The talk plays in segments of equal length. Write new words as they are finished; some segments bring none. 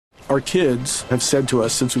Our kids have said to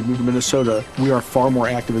us since we moved to Minnesota, we are far more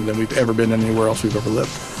active than we've ever been anywhere else we've ever lived.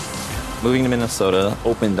 Moving to Minnesota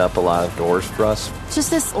opened up a lot of doors for us.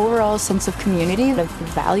 Just this overall sense of community, the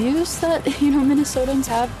values that, Minnesotans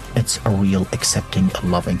have. It's a real accepting,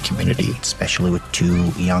 loving community, especially with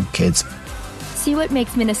 2 young kids. See what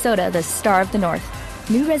makes Minnesota the star of the North.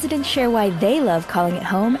 New residents share why they love calling it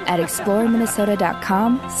home at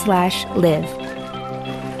exploreminnesota.com/live.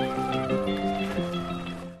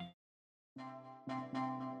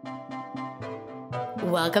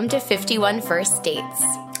 Welcome to 51 First Dates.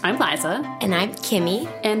 I'm Liza. And I'm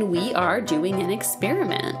Kimmy. And we are doing an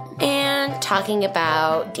experiment. And talking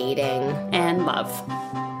about dating. And love.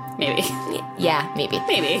 Maybe. Yeah, maybe.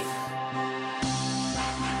 Maybe.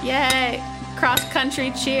 Yay.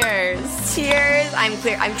 Cross-country cheers. Cheers. I'm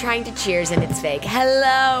clear. I'm trying to cheers and it's fake.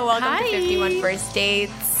 Hello. Welcome to 51 First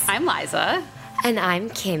Dates. I'm Liza. And I'm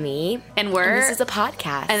Kimmy. And this is a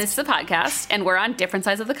podcast. And this is a podcast. And we're on different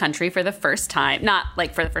sides of the country for the first time. Not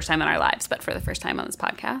like for the first time in our lives, but for the first time on this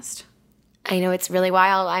podcast. I know, it's really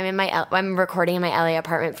wild. I'm recording in my LA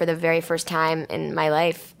apartment for the very first time in my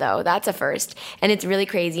life, though. That's a first. And it's really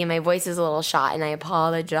crazy, and my voice is a little shot, and I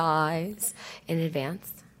apologize in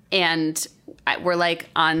advance. And I'm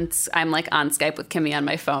on Skype with Kimmy on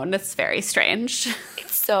my phone. It's very strange.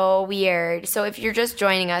 It's so weird. So if you're just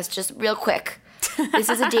joining us, just real quick, this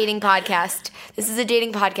is a dating podcast. This is a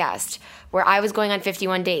dating podcast where I was going on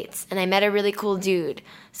 51 dates, and I met a really cool dude.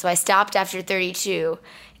 So I stopped after 32,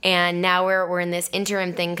 and now we're in this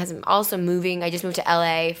interim thing because I'm also moving. I just moved to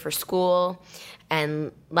LA for school,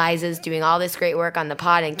 and Liza's doing all this great work on the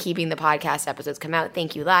pod and keeping the podcast episodes come out.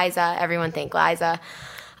 Thank you, Liza. Everyone thank Liza.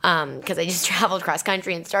 Because I just traveled cross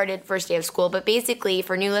country and started first day of school. But basically,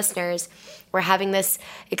 for new listeners, we're having this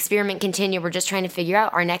experiment continue. We're just trying to figure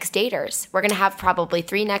out our next daters. We're going to have probably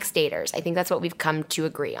 3 next daters. I think that's what we've come to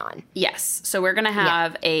agree on. Yes. So we're going to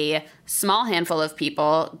have a small handful of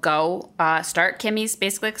people go start Kimmy's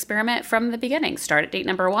basic experiment from the beginning. Start at date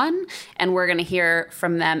number 1, and we're going to hear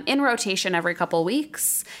from them in rotation every couple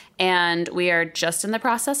weeks. And we are just in the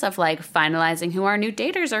process of finalizing who our new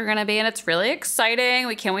daters are going to be. And it's really exciting.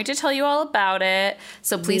 We can't wait to tell you all about it.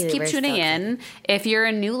 So please keep tuning in. If you're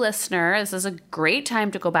a new listener, this is a great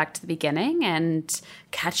time to go back to the beginning and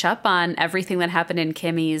catch up on everything that happened in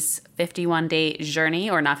Kimmy's 51-date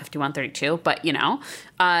journey, or not 5132, but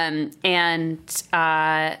and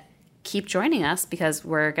keep joining us because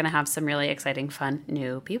we're going to have some really exciting, fun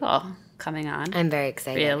new people coming on. I'm very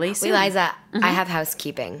excited. Really soon. Liza, I have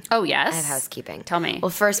housekeeping. Oh, yes? I have housekeeping. Tell me.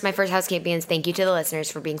 Well, my first housekeeping is thank you to the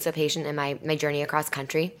listeners for being so patient in my journey across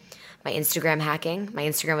country. My Instagram hacking. My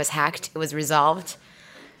Instagram was hacked. It was resolved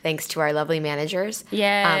thanks to our lovely managers.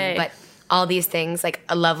 Yay. But all these things,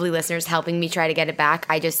 lovely listeners helping me try to get it back.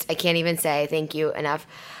 I can't even say thank you enough.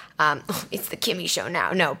 It's the Kimmy show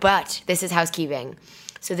now. No, but this is housekeeping.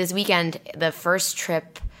 So this weekend, the first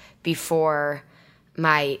trip before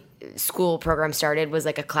my school program started was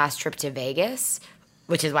a class trip to Vegas,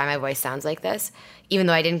 which is why my voice sounds like this, even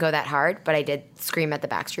though I didn't go that hard, but I did scream at the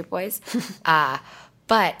Backstreet Boys.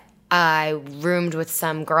 But I roomed with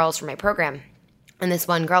some girls from my program, and this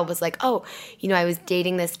one girl was like, oh, I was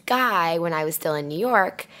dating this guy when I was still in New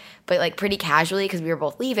York, but pretty casually because we were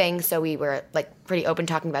both leaving, so we were pretty open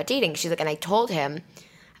talking about dating. She's like, and I told him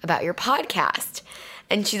about your podcast.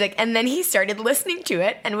 And she's like, and then he started listening to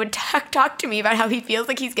it and would talk to me about how he feels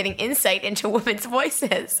like he's getting insight into women's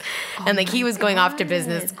voices. Oh, and he was going off to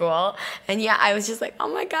business school. And I was just like,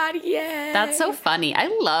 oh my God, yeah. That's so funny. I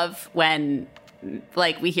love when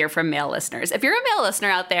we hear from male listeners. If you're a male listener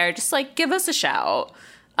out there, just give us a shout.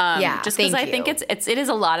 Just because I think it is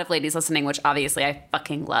a lot of ladies listening, which obviously I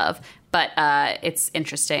fucking love. But it's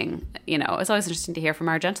interesting. It's always interesting to hear from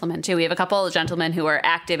our gentlemen too. We have a couple of gentlemen who are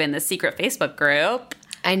active in the secret Facebook group.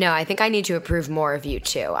 I know. I think I need to approve more of you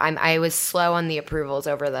too. I was slow on the approvals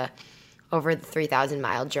over the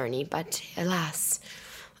 3,000-mile journey, but alas,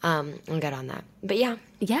 I'll get on that. But yeah.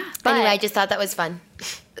 But anyway, I just thought that was fun.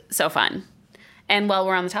 So fun. And while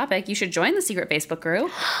we're on the topic, you should join the secret Facebook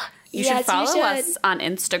group. You should follow us on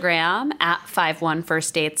Instagram at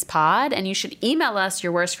 51firstdatespod, and you should email us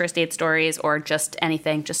your worst first date stories or just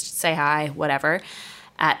anything. Just say hi, whatever,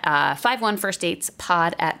 at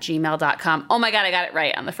 51firstdatespod@gmail.com. Oh my God, I got it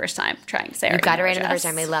right on the first time trying to say it. You got it right on the first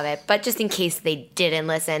time. I love it. But just in case they didn't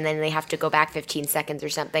listen and they have to go back 15 seconds or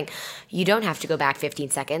something, you don't have to go back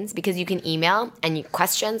 15 seconds because you can email and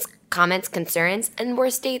questions, comments, concerns, and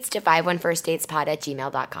worst dates to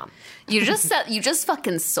 511firstdatespod@gmail.com. You just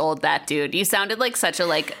fucking sold that, dude. You sounded like such a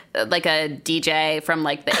like a DJ from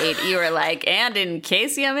like the 80s. You were like, and in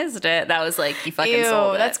case you missed it, that was like, you fucking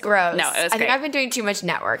sold it. That's gross. No, it was I think great. I've been doing too much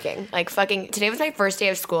networking. Like fucking, today was my first day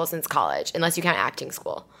of school since college, unless you count acting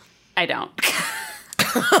school. I don't.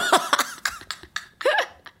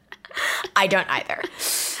 I don't either.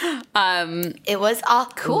 It was all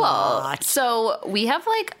Cool. So we have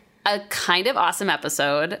like a kind of awesome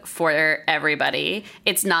episode for everybody.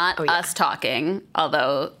 It's not us talking,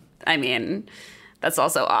 although, I mean, that's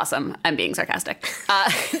also awesome. I'm being sarcastic.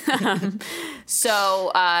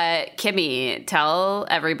 So, Kimmy, tell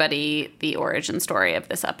everybody the origin story of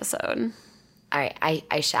this episode. All right,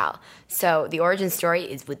 I shall. So the origin story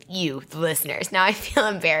is with you, the listeners. Now I feel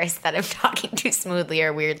embarrassed that I'm talking too smoothly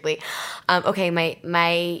or weirdly. Okay,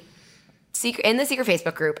 my secret in the secret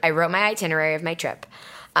Facebook group, I wrote my itinerary of my trip.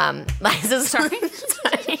 Liza's sorry.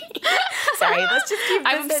 Sorry, let's just keep.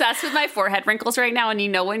 I'm obsessed with my forehead wrinkles right now, and you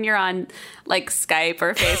know when you're on like Skype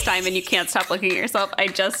or FaceTime and you can't stop looking at yourself. I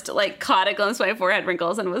just like caught a glimpse of my forehead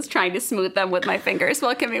wrinkles and was trying to smooth them with my fingers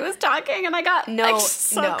while Kimmy was talking, and I got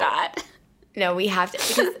God. No, we have to,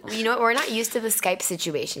 because you know what, we're not used to the Skype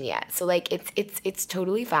situation yet. So like it's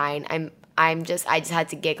totally fine. I just had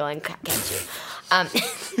to giggle and catch you.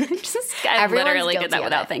 I literally did that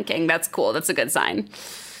without thinking. That's cool. That's a good sign.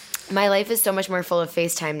 My life is so much more full of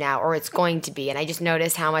FaceTime now, or it's going to be, and I just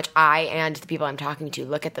noticed how much I and the people I'm talking to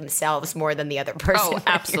look at themselves more than the other person. Oh,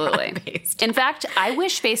 absolutely. In fact, I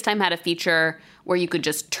wish FaceTime had a feature where you could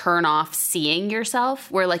just turn off seeing yourself,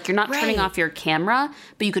 where like you're not turning off your camera,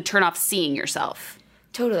 but you could turn off seeing yourself.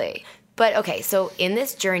 Totally. But okay, so in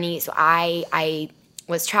this journey, so I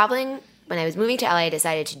was traveling. When I was moving to LA, I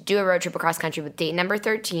decided to do a road trip across country with date number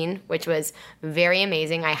 13, which was very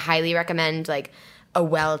amazing. I highly recommend like a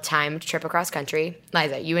well-timed trip across country.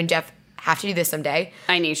 Liza, you and Jeff have to do this someday.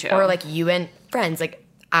 I need to. Or like you and friends. Like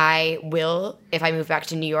I will, if I move back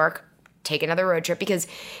to New York, take another road trip, because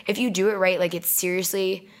if you do it right, like it's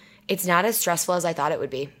not as stressful as I thought it would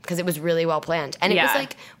be, because it was really well planned. And it was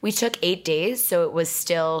like, we took 8 days, so it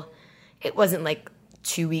wasn't like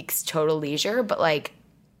 2 weeks total leisure, but like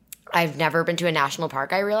I've never been to a national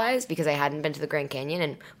park, I realized, because I hadn't been to the Grand Canyon,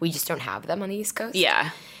 and we just don't have them on the East Coast.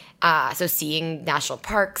 Yeah. So seeing national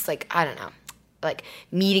parks, like, I don't know, like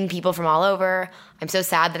meeting people from all over. I'm so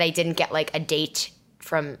sad that I didn't get like a date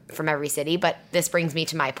from every city, but this brings me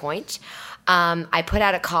to my point. I put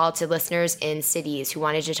out a call to listeners in cities who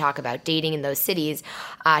wanted to talk about dating in those cities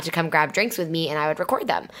to come grab drinks with me, and I would record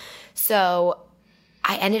them. So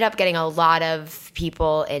I ended up getting a lot of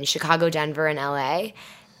people in Chicago, Denver, and LA.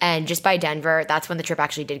 And just by Denver, that's when the trip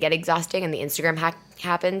actually did get exhausting and the Instagram hack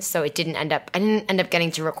happened. So I didn't end up getting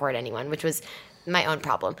to record anyone, which was my own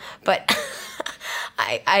problem. But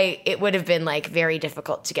it would have been like very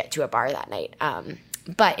difficult to get to a bar that night.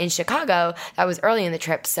 But in Chicago, that was early in the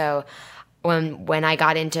trip. So when I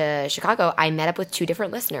got into Chicago, I met up with 2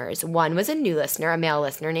 different listeners. One was a new listener, a male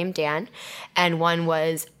listener named Dan. And one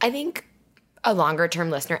was, I think, a longer term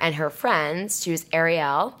listener and her friends. She was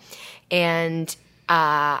Ariel. And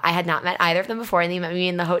I had not met either of them before, and they met me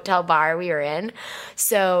in the hotel bar we were in.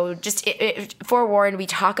 So just forewarned,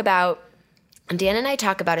 Dan and I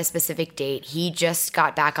talk about a specific date. He just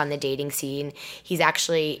got back on the dating scene. He's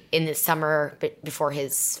actually in the summer before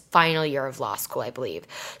his final year of law school, I believe.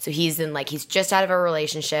 So he's just out of a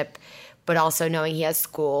relationship, but also knowing he has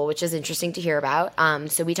school, which is interesting to hear about.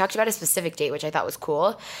 So we talked about a specific date, which I thought was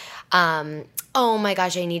cool. Oh my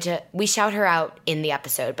gosh, we shout her out in the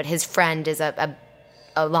episode, but his friend is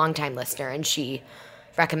a longtime listener, and she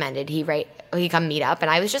recommended he come meet up.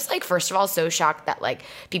 And I was just like, first of all, so shocked that like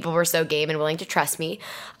people were so game and willing to trust me.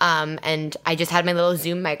 And I just had my little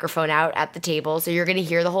Zoom microphone out at the table, so you're going to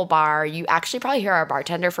hear the whole bar. You actually probably hear our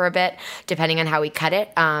bartender for a bit, depending on how we cut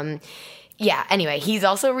it. Yeah, anyway, he's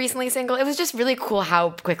also recently single. It was just really cool how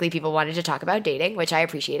quickly people wanted to talk about dating, which I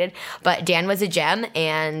appreciated. But Dan was a gem,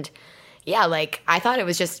 and yeah, like I thought it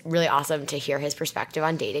was just really awesome to hear his perspective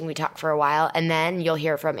on dating. We talked for a while, and then you'll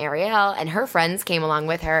hear from Ariel, and her friends came along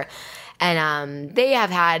with her, and they have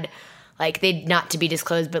had like, they not to be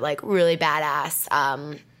disclosed, but like really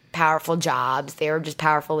badass, powerful jobs. They were just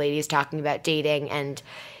powerful ladies talking about dating, and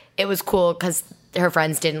it was cool because her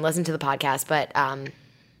friends didn't listen to the podcast, but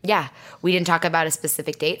yeah, we didn't talk about a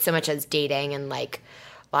specific date so much as dating and like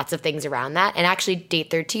lots of things around that. And actually, Date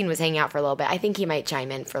 13 was hanging out for a little bit. I think he might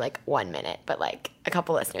chime in for like 1 minute, but like a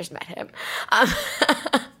couple listeners met him.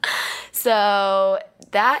 So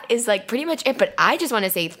that is like pretty much it. But I just want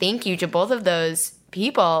to say thank you to both of those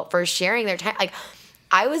people for sharing their time. Like,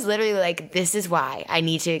 I was literally like, this is why I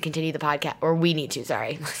need to continue the podcast, or we need to,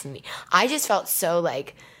 sorry, listen to me. I just felt so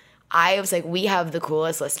like, I was like, we have the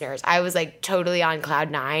coolest listeners. I was like totally on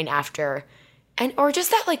cloud nine after, or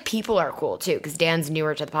just that like people are cool too, because Dan's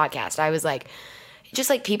newer to the podcast. I was like, just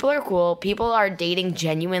like people are cool. People are dating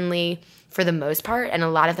genuinely for the most part, and a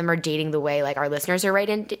lot of them are dating the way like our listeners are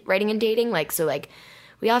writing and dating. Like, so like,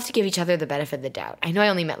 we all have to give each other the benefit of the doubt. I know I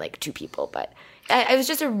only met like 2 people, but it was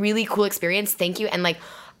just a really cool experience. Thank you. And like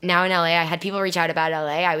now in LA, I had people reach out about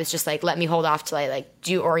LA. I was just like, let me hold off till I like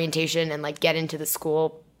do orientation and like get into the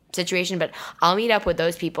school situation. But I'll meet up with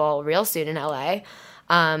those people real soon in LA.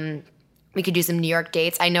 We could do some New York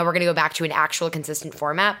dates. I know we're going to go back to an actual consistent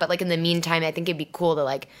format, but like in the meantime, I think it'd be cool to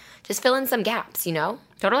like just fill in some gaps, you know?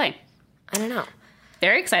 Totally. I don't know.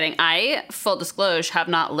 Very exciting. I, full disclosure, have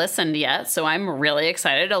not listened yet, so I'm really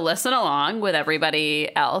excited to listen along with everybody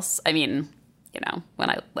else. I mean, you know, when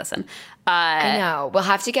I listen. I know. We'll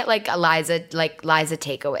have to get like Liza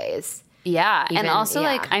takeaways. Yeah. Even, and also yeah.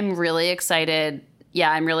 like, I'm really excited. Yeah,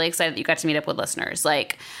 I'm really excited that you got to meet up with listeners.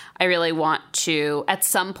 Like, I really want to, at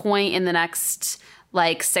some point in the next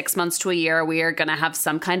like 6 months to a year, we are going to have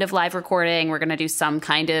some kind of live recording. We're going to do some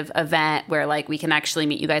kind of event where like we can actually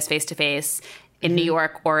meet you guys face to face in New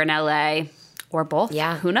York or in LA or both.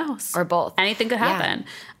 Yeah. Who knows? Or both. Anything could happen.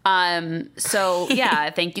 So yeah,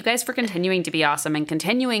 thank you guys for continuing to be awesome and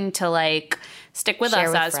continuing to like stick with Share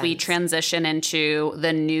us with as we friends. transition into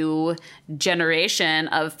the new generation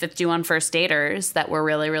of 51 First Daters that we're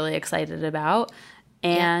really, really excited about.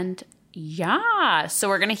 And yeah, so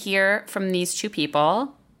we're going to hear from these 2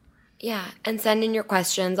 people. Yeah, and send in your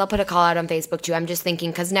questions. I'll put a call out on Facebook too. I'm just thinking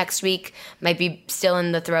because next week might be still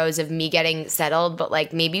in the throes of me getting settled, but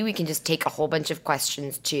like maybe we can just take a whole bunch of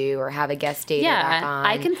questions too, or have a guest dater back on.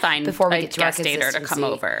 I can find before we a get to our guest dater to come consistency.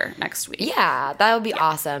 over next week. Yeah, that would be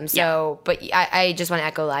awesome. So, but I just want to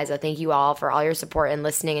echo Liza. Thank you all for all your support and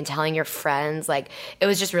listening and telling your friends. Like, it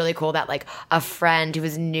was just really cool that like a friend who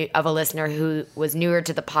was new of a listener who was newer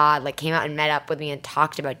to the pod like came out and met up with me and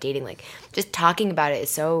talked about dating. Like, just talking about it is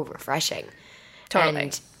so refreshing. Totally.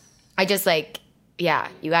 And I just like, yeah,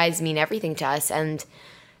 you guys mean everything to us. And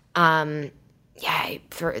yeah,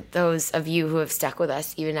 for those of you who have stuck with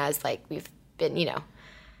us, even as like we've been, you know,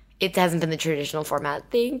 it hasn't been the traditional format.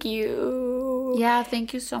 Thank you. Yeah,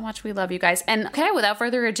 thank you so much. We love you guys. And okay, without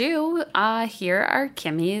further ado, here are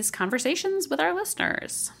Kimmy's conversations with our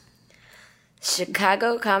listeners.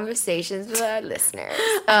 Chicago conversations with our listeners.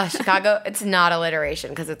 Chicago, it's not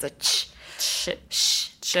alliteration because it's a ch.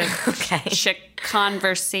 Okay.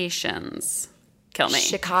 Conversations. Kill me.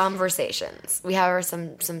 Conversations. We have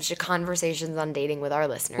some conversations on dating with our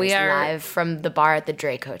listeners. We are live from the bar at the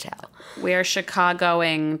Drake Hotel. We are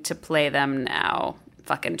Chicagoing to play them now.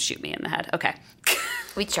 Fucking shoot me in the head. Okay.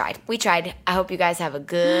 We tried. I hope you guys have a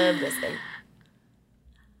good listen.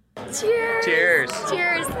 Cheers.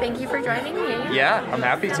 Cheers. Thank you for joining me. Yeah, I'm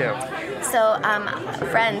happy to. So,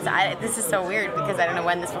 friends, this is so weird because I don't know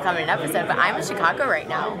when this will come in an episode, but I'm in Chicago right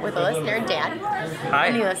now with a listener, Dan. Hi.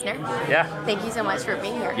 A new listener. Yeah. Thank you so much for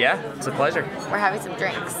being here. Yeah, it's a pleasure. We're having some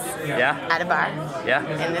drinks Yeah. at a bar Yeah.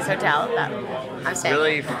 in this hotel that I'm staying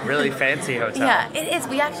Really, really fancy hotel. Yeah, it is.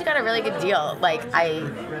 We actually got a really good deal. Like,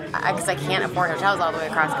 because I can't afford hotels all the way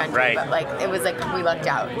across country, Right. but like it was like we lucked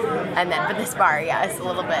out. And then, but this bar, yeah, it's a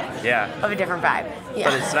little bit of a different vibe. Yeah.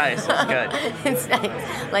 But it's nice. It's good. It's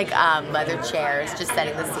nice. Like leather chairs, just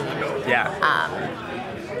setting the scene. Yeah.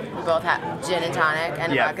 We both have gin and tonic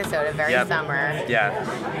and vodka soda, very summer. Yeah.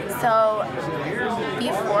 So,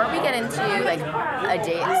 before we get into like a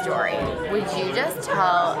date story, would you just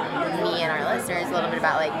tell me and our listeners a little bit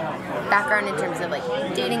about like background in terms of like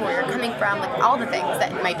dating, where you're coming from, like all the things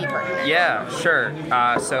that might be pertinent? Yeah, sure.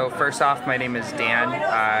 So first off, my name is Dan.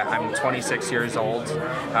 I'm 26 years old.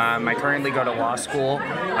 I currently go to law school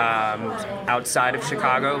outside of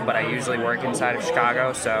Chicago, but I usually work inside of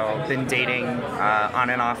Chicago. So been dating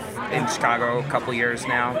on and off in Chicago a couple years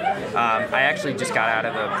now. I actually just got out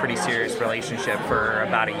of a pretty serious relationship for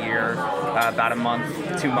about a year, about a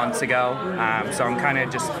month, 2 months ago. So I'm kind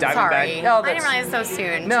of just diving Sorry. back. Oh, I didn't realize so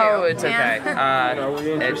soon. No, too. it's okay. Are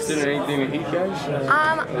we interested in anything to eat, guys?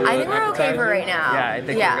 I think we're okay for right now. Yeah, I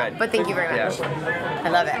think we're good. But thank you very much. I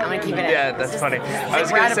love it. I'm gonna keep it in. Yeah, that's funny. I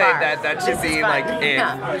was gonna say that should be like in.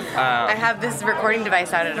 I have this recording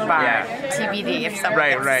device out at a bar. Yeah. TBD if someone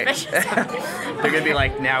Right. gets suspicious. They're gonna be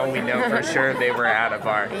like, now we know for sure they were at a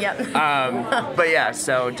bar. Yep. But yeah,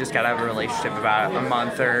 so just got out of a relationship about a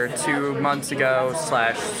month or 2 months ago.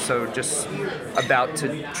 So just about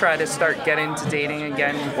to try to start getting into dating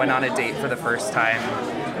again. Went on a date for the first time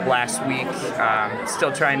last week.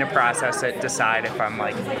 Still trying to process it, decide if I'm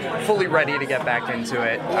like fully ready to get back into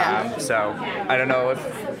it. Yeah. So I don't know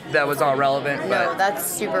if that was all relevant, No, but that's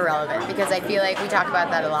super relevant because I feel like we talk about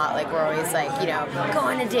that a lot. Like we're always like, you know, go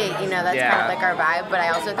on a date. You know, that's Yeah. kind of like our vibe. But I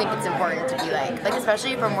also think it's important to be like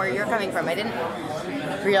especially from where you're coming from. I didn't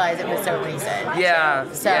realize it was so recent. yeah.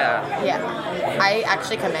 So yeah, I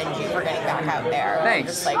actually commend you for getting back out there. And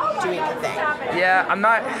Thanks. just like doing the thing. Yeah,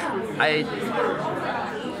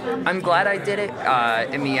 I'm glad I did it.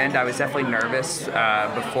 In the end, I was definitely nervous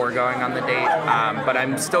before going on the date, but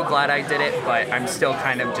I'm still glad I did it. But I'm still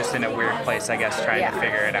kind of just in a weird place, I guess, trying to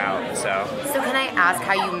figure it out. So can I ask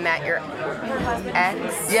how you met your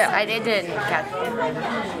ex? Yeah. I didn't get.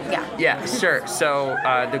 Yeah. yeah, sure. So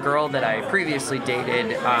the girl that I previously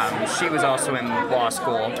dated, she was also in law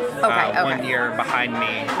school. Okay. 1 year behind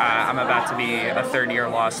me. I'm about to be a third-year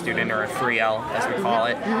law student, or a 3L as we call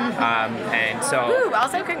it, and so. Ooh,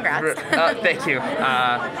 also congrats. Thank you.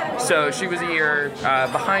 So she was a year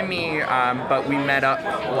behind me, but we met up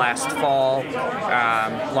last fall.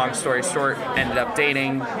 Long story short, ended up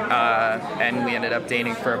dating, and we ended up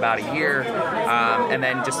dating for about a year. And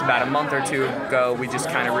then just about a month or two ago, we just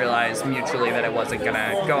kind of realized mutually that it wasn't going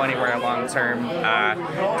to go anywhere long term.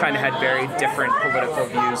 Kind of had very different political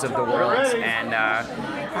views of the world, and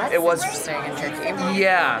it was interesting and tricky.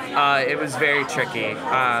 Yeah, it was very tricky.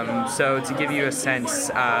 So to give you a sense,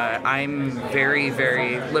 I'm very,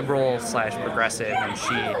 very liberal / progressive, and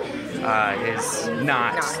she is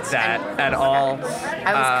not that at all.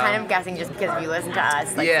 I was kind of guessing just because if you listen to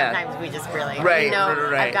us, like sometimes we just really, Right, you know,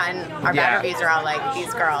 right. I've gotten, our bad reviews are all like,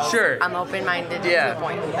 these girls, Sure. I'm open-minded to the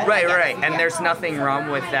point. But Right, I guess, right. And there's nothing wrong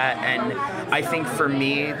with that. And I think for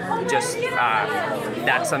me, just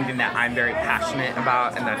that's something that I'm very passionate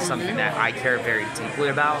about, and that's something that I care very deeply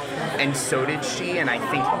about. And so did she. And I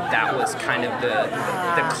think that was kind of the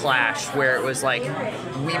clash, where it was like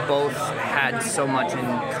we both had so much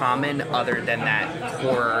in common other than that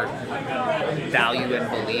core value and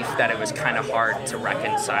belief that it was kind of hard to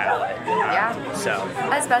reconcile it. So.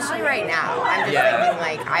 Especially right now. I'm just thinking,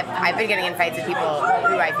 like, I've been getting in fights with people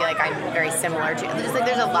who I feel like I'm very similar to. Just like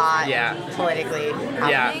there's a lot politically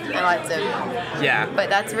happening. And lots of. Yeah. But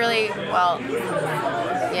that's really, well,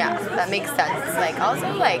 yeah, that makes sense. It's like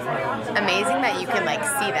also like amazing that you can like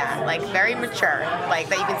see that, like very mature, like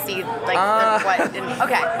that you can see like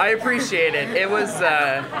okay. I appreciate it.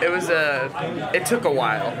 It took a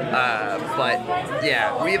while, but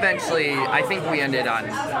yeah, we eventually, I think we ended on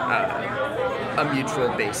a mutual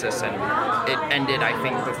basis, and it ended, I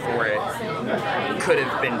think, before it could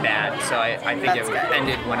have been bad. So I think it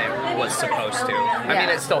ended when it was supposed to. I mean,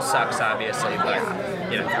 it still sucks, obviously, but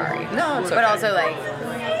you know. No, it's okay. But also like,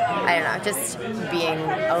 I don't know, just being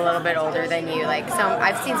a little bit older than you, like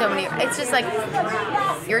I've seen so many, it's just like,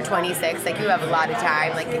 you're 26, like you have a lot of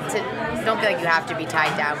time, like don't feel like you have to be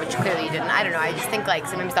tied down, which clearly you didn't. I don't know, I just think like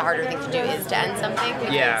sometimes the harder thing to do is to end something,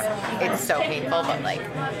 because it's so painful, but like,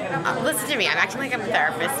 listen to me, I'm acting like I'm a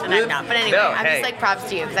therapist, and I'm not, but anyway, I'm just like props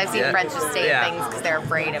to you, because I've seen friends just say things because they're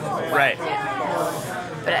afraid of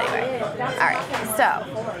But anyway, all right, so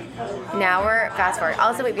now we're fast forward.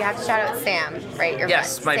 Also, wait, we have to shout out Sam, right? Your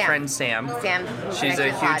my friend Sam. Sam. She's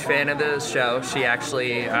a huge fan of the show. She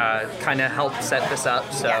actually kind of helped set this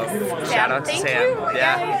up, so shout out to Sam. Thank you.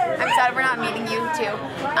 Yeah. I'm sad we're not meeting you too.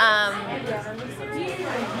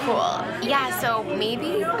 Cool. Yeah, so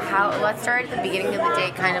maybe let's start at the beginning of the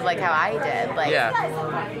day, kind of like how I did. Like,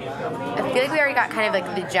 I feel like we already got kind of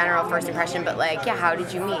like the general first impression, but like, how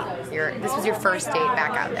did you meet? This was your first date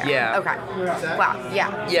back out there. Yeah. Okay. Wow. Yeah.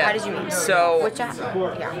 How did you meet? So. Which app?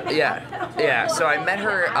 Yeah. So I met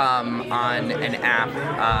her on an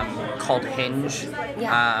app called Hinge.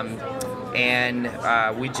 And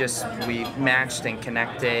we matched and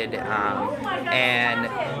connected, and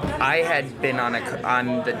I had been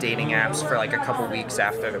on the dating apps for like a couple weeks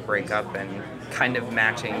after the breakup, and kind of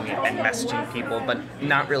matching and messaging people, but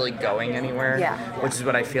not really going anywhere. Which is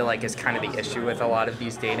what I feel like is kind of the issue with a lot of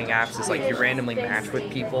these dating apps, is like you randomly match with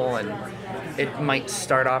people, and it might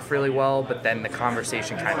start off really well, but then the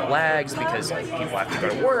conversation kind of lags because like people have to go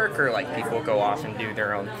to work, or like people go off and do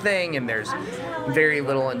their own thing, and there's very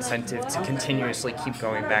little incentive to continuously keep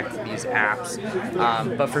going back to these apps.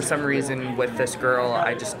 But for some reason with this girl,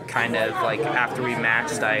 I just kind of like, after we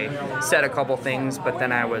matched, I said a couple things, but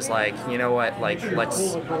then I was like, you know what, like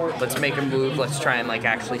let's make a move, let's try and like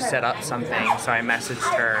actually set up something. So I messaged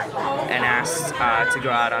her and asked to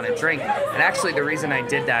go out on a drink. And actually the reason I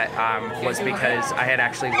did that was because I had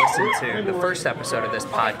actually listened to the first episode of this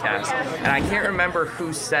podcast, and I can't remember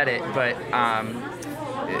who said it, but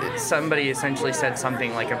somebody essentially said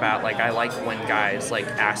something like about like, I like when guys like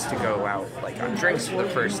ask to go out like on drinks for the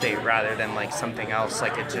first date rather than like something else.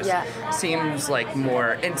 Like it just seems like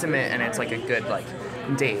more intimate and it's like a good like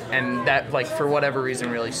date. And that like for whatever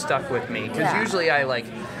reason really stuck with me because usually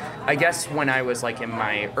I guess when I was like in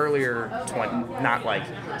my earlier not like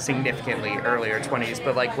significantly earlier 20s,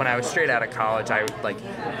 but like when I was straight out of college, I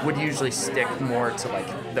would usually stick more to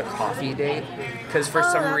like the coffee date because for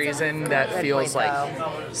some reason that feels like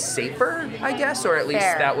safer, I guess, or at least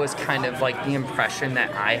that was kind of like the impression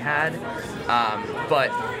that I had.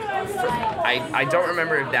 But I don't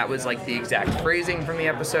remember if that was like the exact phrasing from the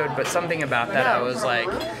episode, but something about that I was like,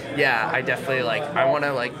 yeah, I definitely like I want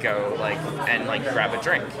to like go like and like grab a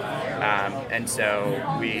drink, and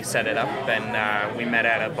so we set it up and we met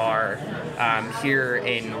at a bar here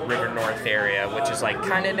in River North area, which is like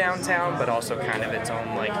kind of downtown, but also kind of its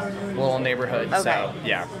own like little neighborhood. Okay. So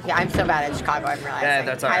yeah, I'm so bad at Chicago. I'm realizing. Yeah,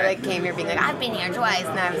 that's all right. I like came here being like I've been here twice,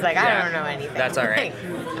 and I was like I don't know anything. That's all right.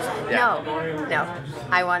 No,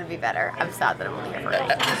 I want to be better. I'm sad that I'm only here for a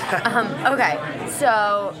week. Okay,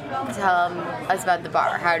 so tell us about the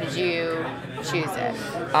bar. How did you choose it?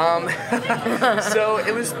 So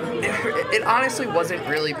it honestly wasn't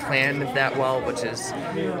really planned that well, which is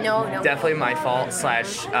definitely my fault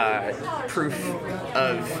 / proof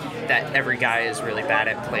of that every guy is really bad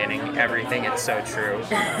at planning everything. It's so true.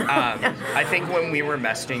 I think when we were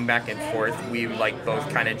messaging back and forth, we like both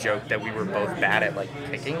kind of joked that we were both bad at like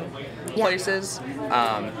picking places.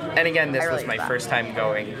 And again, this was my first time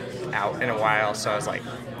going out in a while, so I was like,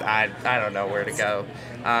 I don't know where to go.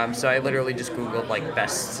 So I literally just Googled like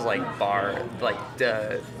best like bar like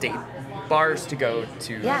date bars to go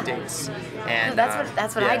to dates, and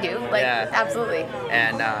that's what I do. Like absolutely.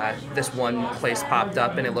 And this one place popped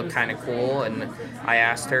up, and it looked kind of cool, and I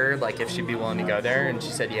asked her like if she'd be willing to go there, and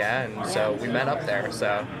she said yeah, and so we met up there.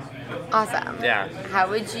 So. Awesome. Yeah. How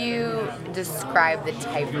would you describe the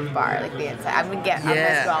type of bar, like the inside? I'm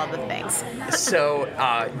gonna do all the things. So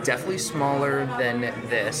definitely smaller than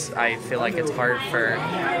this. I feel like it's hard for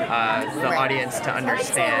the audience to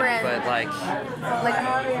understand, but like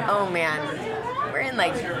oh man. We're in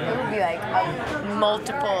like it would be like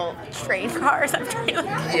multiple train cars. I'm trying to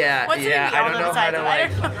I don't know how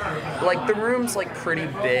to like the room's like pretty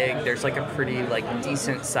big. There's like a pretty like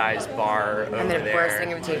decent sized bar over there. And then of course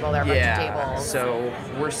sitting at a table, there are a bunch of tables. So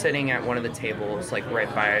we're sitting at one of the tables like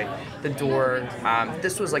right by the door.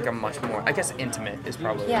 This was like a much more, I guess, intimate is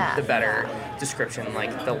probably the better description.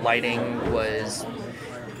 Like the lighting was,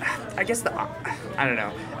 I guess I don't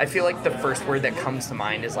know. I feel like the first word that comes to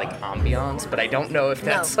mind is like ambiance, but I don't know if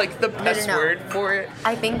that's like the best word for it.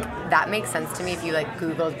 I think that makes sense to me if you like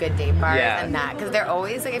Googled good date bars and that, because they're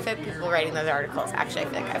always like, I feel like people writing those articles. Actually, I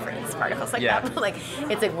feel like I've written some articles like that, but like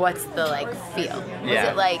it's like what's the like feel? Was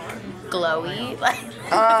it like glowy, like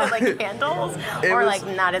was it like candles, or like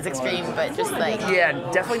not as extreme, but just like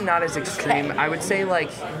definitely not as extreme. Okay. I would say like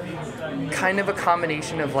kind of a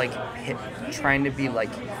combination of like trying to be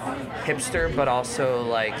like hipster, but also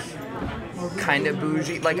like kind of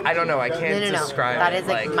bougie. Like I don't know. I can't describe. That is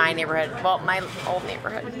like my neighborhood. Well, my old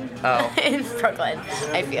neighborhood. In Brooklyn.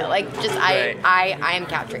 I feel like just I am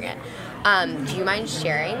capturing it. Do you mind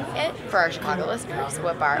sharing it for our Chicago listeners,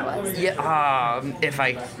 what bar it was? Yeah, if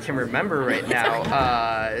I can remember right now.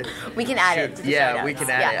 We can add it to the show notes. We can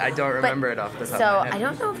add it. I don't remember it off the top of my head. So I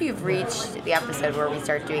don't know if you've reached the episode where we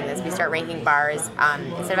start doing this. We start ranking bars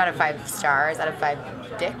instead of out of 5 stars, out of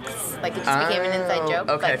 5 dicks. Like it just became an inside joke.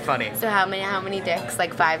 Okay, but, funny. So how many dicks?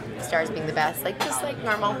 Like 5 stars being the best. Like just like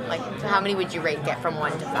normal. Like how many would you rate it from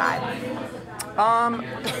 1 to 5?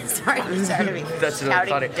 Sorry to be that's really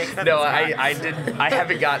funny. No, I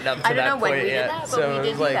haven't gotten up to that point yet. So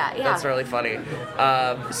it's like that's really funny.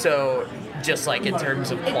 So just like in terms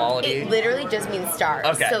of quality, it literally just means stars.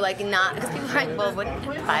 Okay. So like not because people are like, well, wouldn't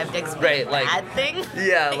 5 dicks be a bad thing?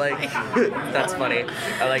 Yeah, like that's funny.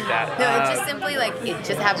 I like that. No, it's just simply like it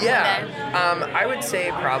just happened. I would say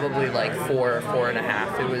probably like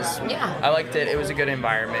 4.5. It was. Yeah. I liked it. It was a good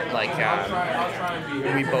environment. Like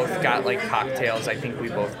we both got like cocktails. I think we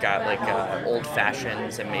both got like old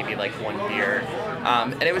fashions and maybe like 1 beer.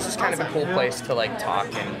 And it was just kind of a cool place to like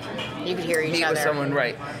talk and you could hear each meet other. With someone,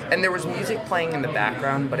 right? And there was music playing in the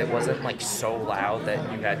background, but it wasn't like so loud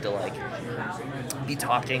that you had to like be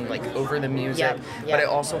talking like over the music. But it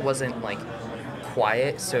also wasn't like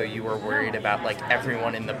quiet, so you were worried about like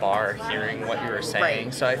everyone in the bar hearing what you were saying.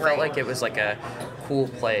 Right. So I felt like it was like a cool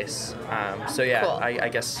place. So yeah, cool. I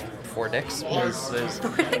guess 4 dicks was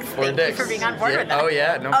 4 dicks. Thank you for being on board with that. Oh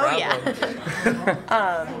yeah, no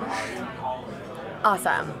problem.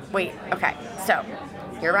 Awesome. Wait, okay. So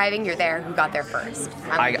You're arriving, you're there. Who got there first?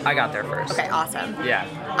 I got there first. Okay, awesome. Yeah.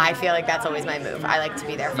 I feel like that's always my move. I like to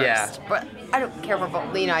be there first. Yeah. But I don't care for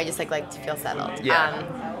both. I just like to feel settled. Yeah.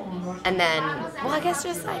 And then, well, I guess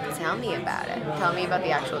just like tell me about it. Tell me about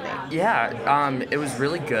the actual date. Yeah, it was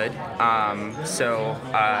really good.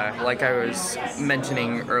 Like I was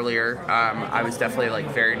mentioning earlier, I was definitely like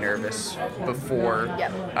very nervous before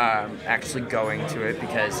actually going to it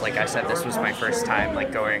because, like I said, this was my first time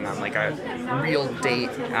like going on like a real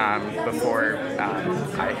date before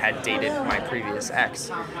I had dated my previous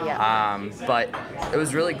ex. But it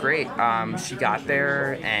was really great. She got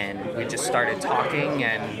there and we just started talking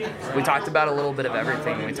and we talked about a little bit of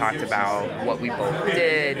everything. We talked about what we both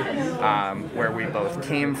did, where we both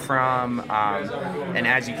came from, and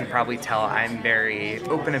as you can probably tell, I'm very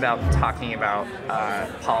open about talking about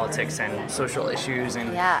politics and social issues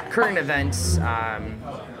and current events. I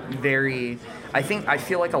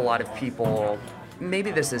feel like a lot of people,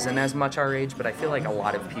 maybe this isn't as much our age, but I feel like a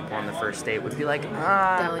lot of people on the first date would be like,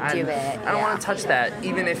 don't do it. I don't want to touch that,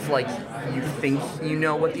 even if like you think you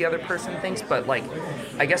know what the other person thinks. But like,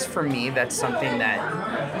 I guess for me, that's something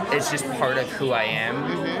that is just part of who I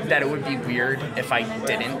am. That it would be weird if I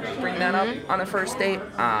didn't bring that up on a first date.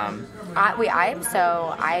 I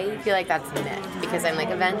feel like that's a myth because I'm like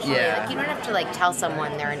eventually like you don't have to like tell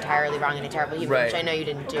someone they're entirely wrong and a terrible human, which I know you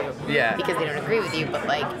didn't do because they don't agree with you, but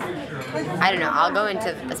like I don't know, I'll go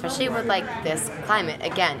into, especially with like this climate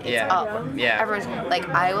again, it's up. Everyone's like,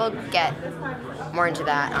 I will get more into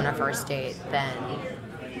that on a first date than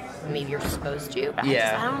maybe you're supposed to, but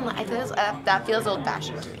I feel that feels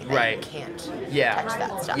old-fashioned to me. That you can't touch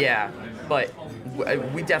that stuff. Yeah, but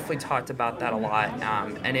we definitely talked about that a lot,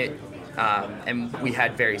 and we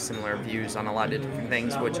had very similar views on a lot of different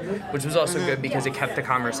things, which was also good because it kept the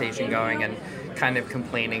conversation going and kind of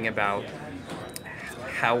complaining about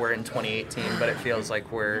how we're in 2018, but it feels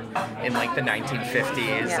like we're in like the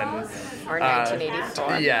 1950s or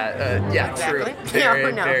 1984. True.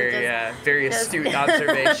 Very astute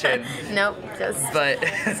observation. Nope,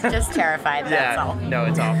 just terrified. That's all. No,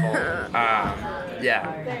 it's awful.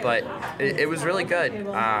 But it was really good.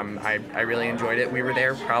 I really enjoyed it. We were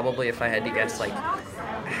there probably, if I had to guess, like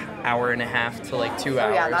hour and a half to like 2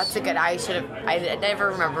 hours. Oh yeah, that's a good. I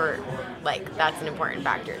never remember. Like that's an important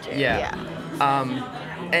factor too.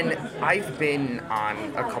 And I've been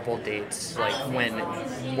on a couple dates, like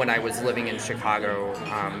when I was living in Chicago,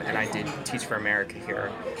 and I did Teach for America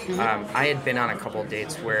here. I had been on a couple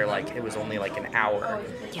dates where like it was only like an hour,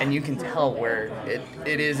 and you can tell where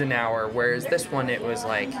it is an hour. Whereas this one, it was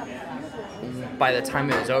like by the time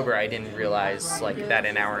it was over, I didn't realize like that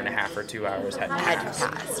an hour and a half or 2 hours had passed.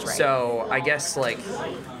 Right. So I guess like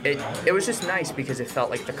it was just nice because it felt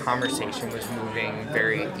like the conversation was moving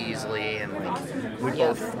very easily, and like we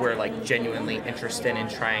both were like genuinely interested in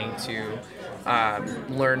trying to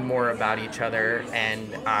learn more about each other.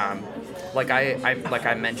 And like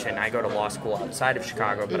I mentioned, I go to law school outside of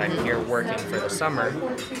Chicago, but I'm here working for the summer.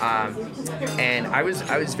 And I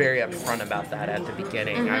was very upfront about that at the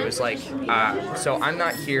beginning. I was like, so I'm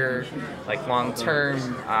not here like long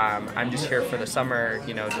term. I'm just here for the summer,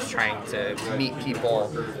 just trying to meet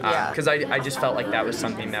people. Because I just felt like that was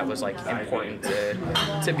something that was like important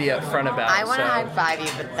to be upfront about. I want to high five you,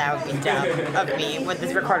 but that would be dumb of me with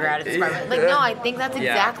this recorder out of this apartment. Like, no, I think that's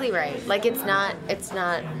exactly right. Like, that's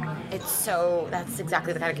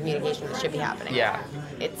exactly the kind of communication that should be happening. Yeah.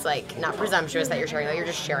 It's like not presumptuous that you're sharing that, you're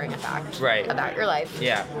just sharing a fact about your life.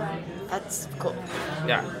 Yeah. That's cool.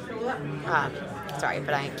 Yeah. Sorry,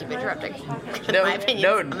 but I keep interrupting. No, my opinion.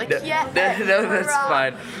 no, I'm like, no, that's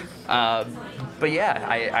fine. But yeah,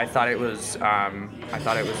 I thought it was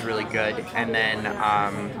really good. And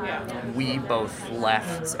then we both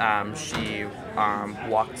left. She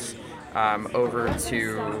walked over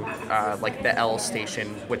to like the L station,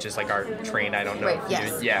 which is like our train. I don't know.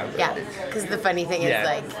 Yeah. Because the funny thing is,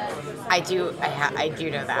 like, I do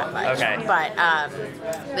know that much. Okay. But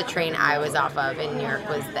the train I was off of in New York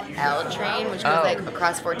was the L train, which goes like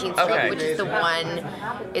across 14th Street, which is the one.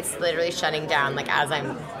 It's literally shutting down like as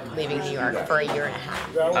I'm leaving New York for a year and a half.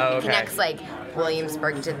 It connects like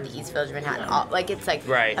Williamsburg to the East Village of Manhattan. It's like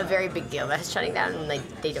a very big deal that it's shutting down, and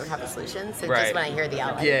like they don't have a solution. So just when I hear the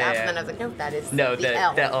L, and then I was like, no, that is the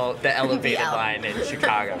L. The elevated line in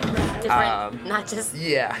Chicago. Different, not just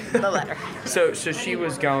the letter. So she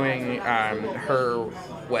was going her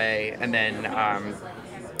way, and then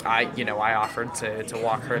I offered to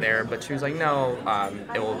walk her there, but she was like, no,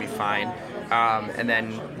 it will be fine. And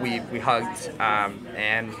then we hugged,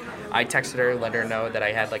 and I texted her, let her know that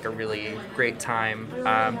I had like a really great time.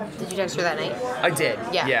 Did you text her that night? I did.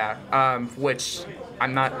 Yeah. Which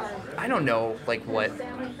I don't know, like, what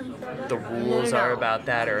the rules are about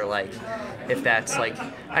that, or, like, if that's, like,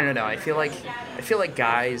 I don't know. I feel like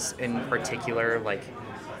guys in particular, like,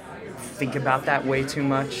 think about that way too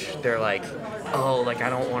much. They're like, oh, like, I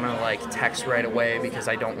don't want to, like, text right away because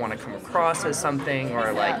I don't want to come across as something,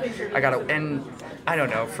 or, like, and I don't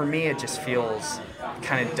know. For me, it just feels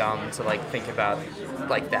kind of dumb to, like, think about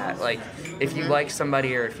like that. Like, if you like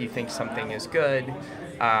somebody or if you think something is good,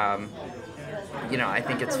 you know, I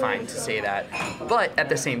think it's fine to say that. But at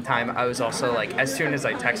the same time, I was also, like, as soon as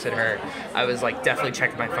I texted her, I was, like, definitely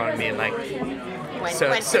checking my phone and being like,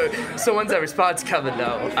 so when's that response coming,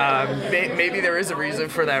 though? Maybe there is a reason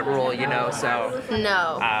for that rule, you know, so.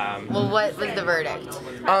 No. Well, what was the verdict?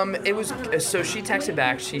 It was, so she texted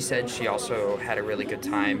back. She said she also had a really good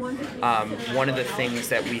time. One of the things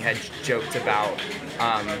that we had joked about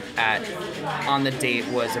on the date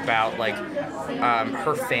was about, like,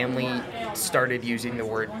 her family started using the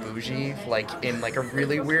word bougie, like, in, like, a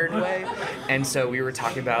really weird way. And so we were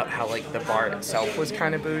talking about how, like, the bar itself was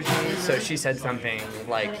kind of bougie. So she said something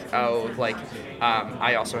like, oh, like,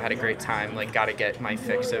 I also had a great time, like, gotta get my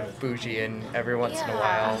fix of bougie in every once in a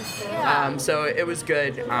while. So it was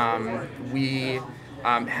good. We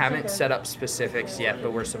haven't set up specifics yet,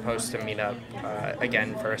 but we're supposed to meet up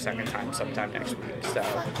again for a second time sometime next week. So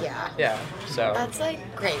yeah. So that's,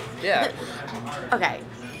 like, great. Yeah. Okay.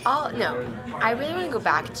 I really want to go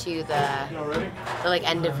back to the like,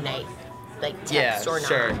 end of night, like, text or not.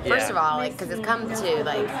 Sure, First of all, like, because it's come to,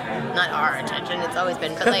 like, not our attention, it's always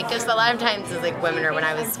been, but, like, just a lot of times as, like, women, or when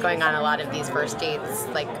I was going on a lot of these first dates,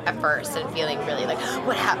 like, at first, and feeling really, like,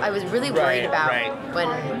 I was really worried about when,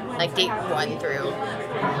 like, date 1 through,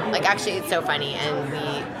 like, actually, it's so funny, and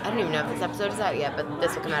I don't even know if this episode is out yet, but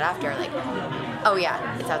this will come out after, like, oh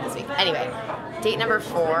yeah, it's out this week. Anyway, date number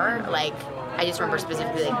 4, like, I just remember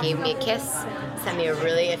specifically, like, gave me a kiss, sent me a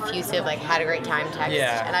really effusive, like, had a great time text.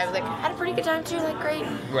 Yeah. And I was like, had a pretty good time too, like, great.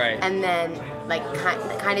 Right. And then, like,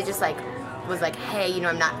 kind of just, like, was like, hey, you know,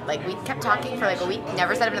 I'm not, like, we kept talking for, like, a week,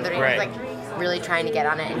 never set up another date. Right. I was, like, really trying to get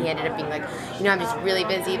on it, and he ended up being like, you know, I'm just really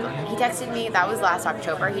busy. But he texted me, that was last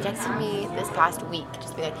October, he texted me this past week,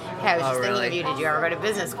 just being like, hey, I was just thinking of you, did you ever go to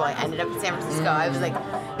business school? I ended up in San Francisco. I was like,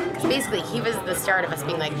 because basically he was the start of us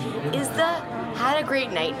being like, is the had a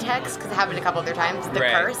great night text, because it happened a couple other times, the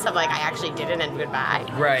curse of, like, I actually didn't and goodbye.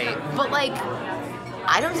 Right. But, like,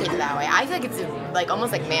 I don't take it that way. I feel like it's, like,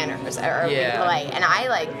 almost like manners or being polite. And I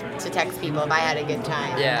like to text people if I had a good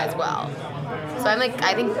time as well. So I'm like,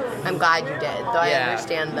 I think I'm glad you did, though I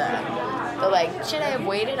understand the like, should I have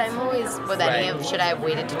waited? I'm always with any of should I have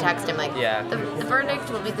waited to text him, like, the verdict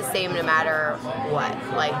will be the same no matter what,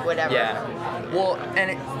 like, whatever. Yeah. Well,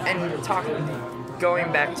 and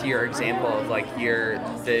going back to your example of, like,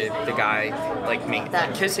 the guy,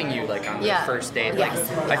 like, kissing you, like, on the first date, like,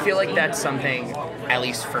 I feel like that's something, at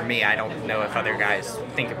least for me, I don't know if other guys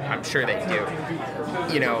think, I'm sure they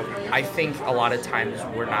do. You know, I think a lot of times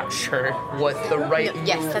we're not sure what the right move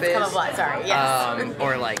that's is. come up a lot, sorry, yes.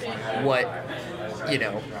 Or, like, what, you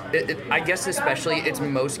know, I guess especially it's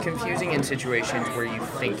most confusing in situations where you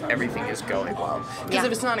think everything is going well. Because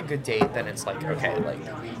if it's not a good date, then it's like, okay, like,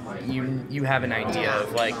 you have an idea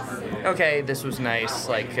of, like, okay, this was nice,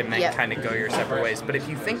 like, and then kind of go your separate ways. But if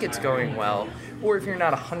you think it's going well, or if you're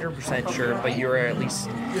not 100% sure, but you're at least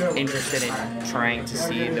interested in trying to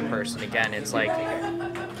see the person again, it's like,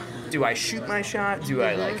 do I shoot my shot? Do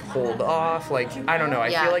I, like, hold off? Like, I don't know. I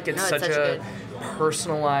feel like it's such a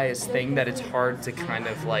personalized thing that it's hard to kind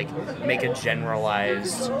of, like, make a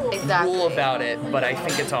generalized rule about it. But I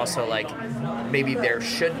think it's also, like, maybe there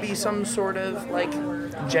should be some sort of, like,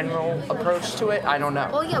 general approach to it. I don't know.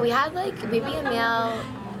 Well, yeah, we had, like, maybe a male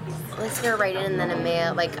listener write in, and then a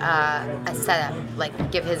male, like, a setup,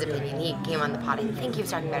 like, give his opinion. He came on the pod. I think he was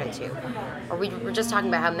talking about it too. Or we were just talking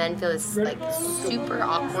about how men feel this, like, super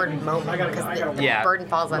awkward moment because the burden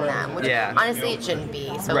falls on them, which honestly it shouldn't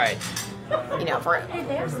be. So, you know,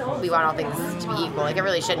 we want all things to be equal. Like, it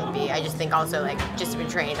really shouldn't be. I just think also, like, just to be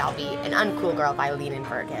trained, I'll be an uncool girl if I lean in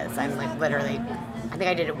for a kiss. I'm, like, literally, I think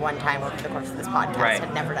I did it one time over the course of this podcast.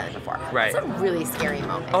 I'd never done it before. It's a really scary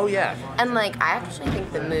moment. Oh, yeah. And, like, I actually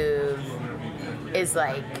think the move is,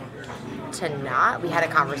 like, to not, we had a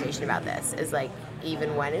conversation about this, is, like,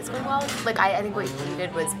 even when it's going well, like, I think what you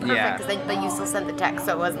did was perfect, because but you still sent the text,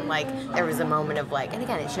 so it wasn't like there was a moment of, like, and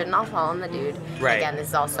again, it shouldn't all fall on the dude. Again, this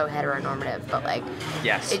is also heteronormative, but, like,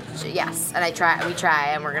 and we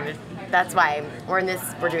try, and that's why we're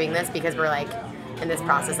doing this, because we're, like, in this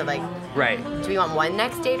process of, like, do we want one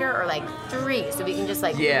next dater or, like, 3, so we can just,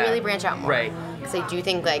 like, really branch out more. Because I do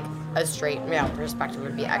think, like, a straight male perspective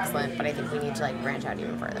would be excellent, but I think we need to like branch out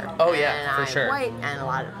even further. Oh, yeah, and for I'm sure. white, and a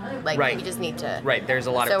lot of like Right. we just need to. Right, there's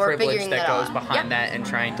a lot So of we're privilege figuring that that goes out. behind Yep. that and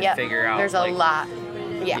trying to Yep. figure out. There's like, a lot.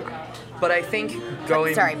 Yeah. But I think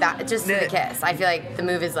going. Sorry, back just to Nah. the kiss. I feel like the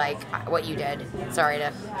move is like what you did. Sorry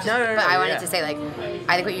to. No, But I wanted yeah. to say like,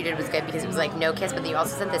 I think what you did was good because it was like no kiss, but then you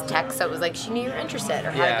also sent this text, so it was like she knew you were interested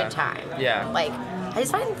or had Yeah. a good time. Yeah. Like, I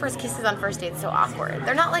just find first kisses on first dates so awkward.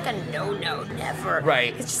 They're not like a no, never.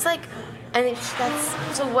 Right. It's just like, and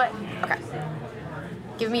that's so what. Okay.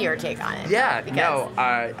 Give me your take on it. Yeah, because, no,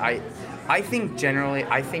 I think generally,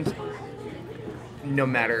 no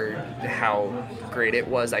matter how great it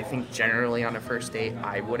was, I think generally on a first date,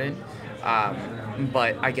 I wouldn't.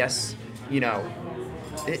 But I guess,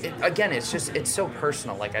 again, it's so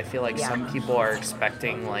personal. Like, I feel like Yeah. some people are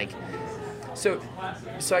expecting, like, so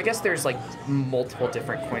I guess there's, like, multiple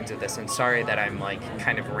different coins of this, and sorry that I'm, like,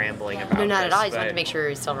 kind of rambling about No, not this, at all. I just but- wanted to make sure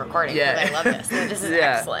you're still recording Yeah. because I love this. This is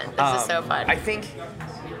Yeah. excellent. This is so fun. I think,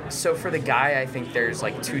 so for the guy, I think there's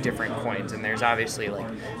like two different coins, and there's obviously like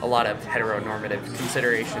a lot of heteronormative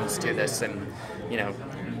considerations to this, and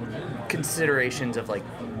considerations of like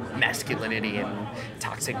masculinity and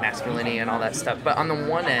toxic masculinity and all that stuff. But on the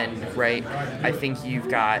one end, right, I think you've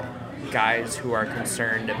got guys who are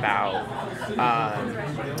concerned about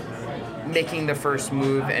making the first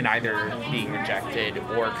move and either being rejected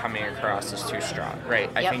or coming across as too strong, right?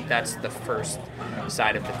 I Yep. think that's the first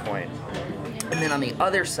side of the coin. And then on the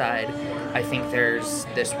other side, I think there's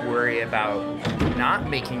this worry about not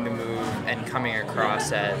making the move and coming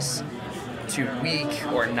across as too weak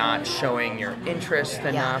or not showing your interest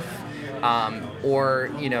enough, or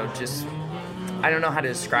just I don't know how to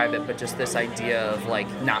describe it, but just this idea of like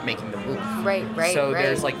not making the move. Right. So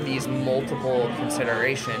there's like these multiple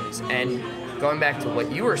considerations, and going back to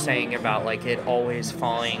what you were saying about like it always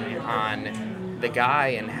falling on the guy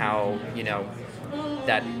and how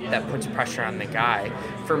that puts pressure on the guy.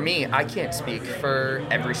 For me, I can't speak for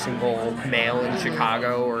every single male in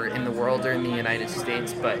Chicago or in the world or in the United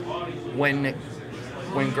States, but when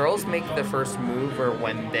girls make the first move or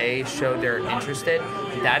when they show they're interested,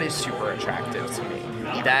 that is super attractive to me.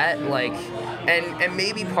 That like, and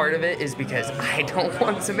maybe part of it is because I don't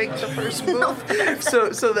want to make the first move,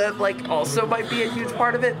 so that like also might be a huge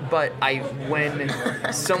part of it. But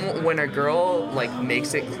when a girl like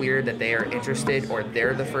makes it clear that they are interested or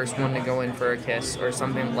they're the first one to go in for a kiss or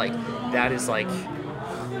something, like that is like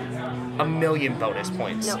a million bonus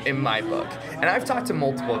points in my book. And I've talked to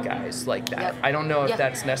multiple guys like that. Yep. I don't know if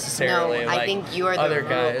that's necessarily like I think you are the other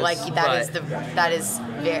guys. like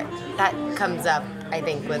that comes up I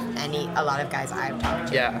think with a lot of guys I've talked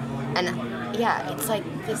to. Yeah. And it's like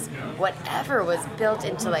this whatever was built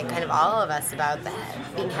into like kind of all of us about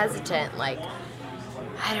being hesitant, like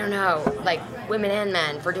I don't know, like women and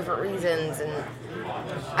men for different reasons. And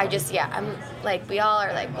I just, I'm like, we all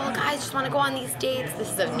are like, well, guys just want to go on these dates.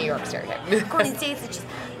 This is a New York stereotype. Go on these dates and just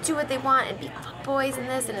do what they want and be boys and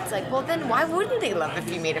this. And it's like, well, then why wouldn't they love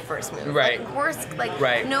if you made a first move? Right. Like, worse, like,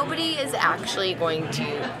 Right. nobody is actually going to,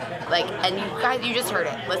 like, and you guys, you just heard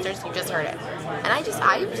it. Listeners, you just heard it. And I'm just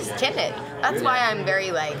timid. That's why I'm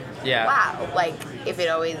very, like, wow. Like, if it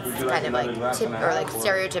always kind of, like,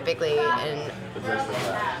 stereotypically and,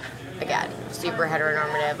 again, super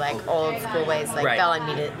heteronormative, like old school ways, like fell on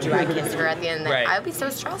me do I kiss her at the end? Right. I would be so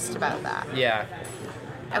stressed about that. Yeah.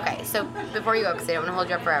 Okay, so before you go, because I don't want to hold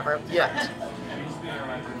you up forever. Yeah.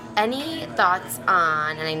 Any thoughts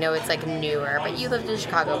on, and I know it's like newer, but you lived in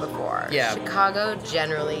Chicago before. Yeah. Chicago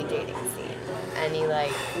generally dating scene. Any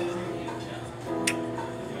like,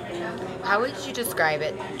 how would you describe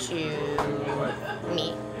it to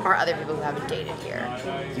me or other people who haven't dated here?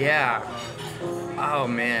 Yeah. Oh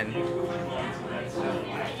man.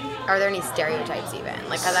 Are there any stereotypes even?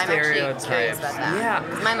 Like, because I'm actually curious about that. Yeah.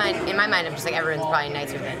 'Cause in my mind, I'm just like everyone's probably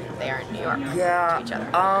nicer than they are in New York to each other.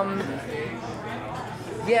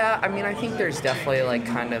 Yeah, I mean, I think there's definitely like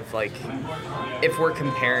kind of like if we're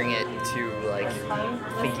comparing it to like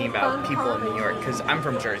thinking about people in New York, because I'm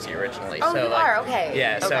from Jersey originally. Oh, so you like, are? Okay.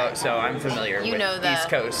 Yeah, Okay. so I'm familiar You with know the East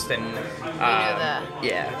Coast and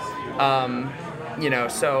know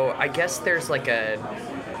so I guess there's like I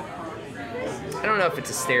don't know if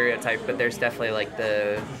it's a stereotype, but there's definitely like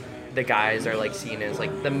the guys are like seen as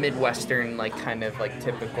like the Midwestern, like kind of like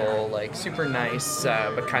typical, like super nice,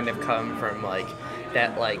 but kind of come from like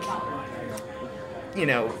that, like,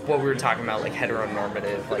 what we were talking about, like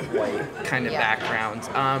heteronormative, like white kind of backgrounds.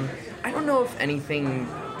 I don't know if anything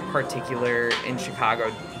particular in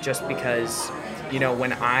Chicago, just because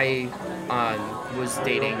when I was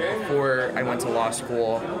dating before I went to law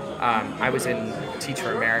school, I was in Teach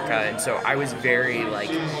for America, and so I was very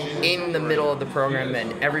like in the middle of the program,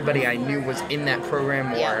 and everybody I knew was in that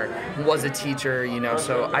program or was a teacher,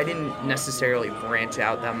 so I didn't necessarily branch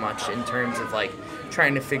out that much in terms of like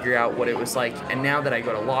trying to figure out what it was like. And now that I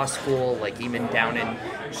go to law school, like even down in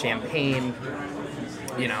Champaign,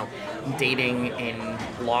 dating in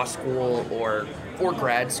law school or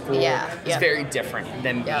grad school is very different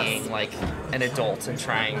than being like an adult and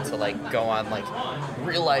trying to like go on like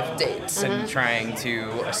real life dates and trying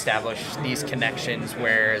to establish these connections,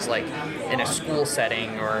 whereas like in a school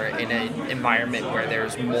setting or in an environment where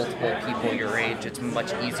there's multiple people your age, it's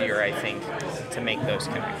much easier, I think, to make those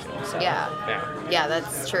connections. So, yeah,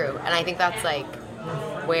 that's true. And I think that's like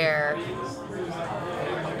where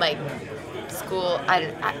like school,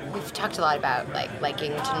 we've talked a lot about like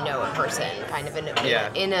liking to know a person kind of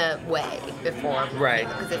in a way before, right?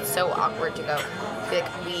 Because it's so awkward to go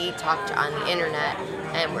like we talked on the internet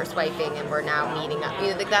and we're swiping and we're now meeting up.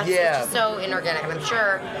 Like that's just so inorganic, and I'm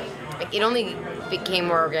sure like it only became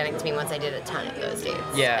more organic to me once I did a ton of those dates.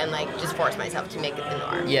 And like just forced myself to make it the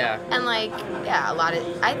norm. And like a lot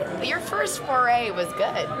of your first foray was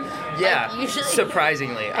good. Like, usually,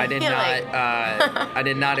 surprisingly, I did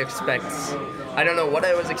not expect. I don't know what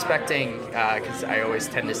I was expecting because I always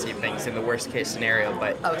tend to see things in the worst case scenario,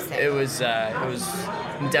 but it was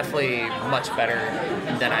definitely much better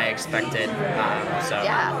than I expected. That's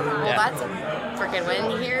a freaking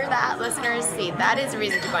win. Hear that, listeners? See, that is a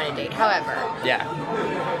reason to go on a date. However,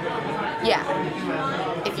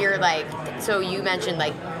 if you're like, so you mentioned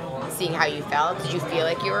like seeing how you felt. Did you feel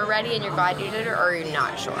like you were ready and you're glad you did it, or are you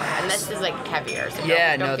not sure? And this is like heavier, so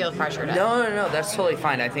don't feel pressured. No, that's totally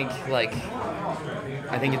fine. I think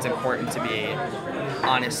it's important to be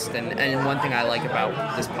honest, and one thing I like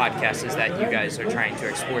about this podcast is that you guys are trying to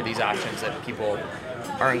explore these options that people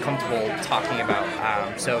are uncomfortable talking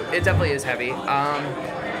about. So it definitely is heavy.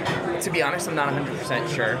 To be honest, I'm not 100%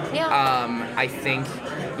 sure. I think,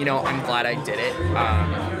 I'm glad I did it.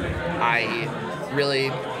 I really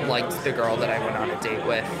liked the girl that I went on a date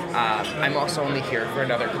with. I'm also only here for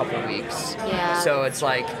another couple weeks. So it's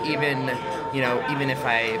like even if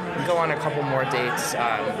I go on a couple more dates,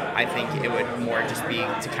 I think it would more just be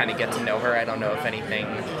to kind of get to know her. I don't know if anything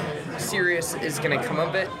serious is going to come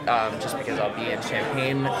of it, just because I'll be in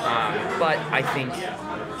Champaign. But I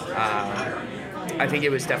think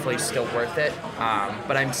it was definitely still worth it.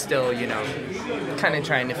 But I'm still, kind of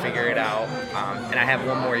trying to figure it out. And I have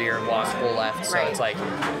one more year of law school left, so it's like,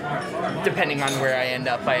 depending on where I end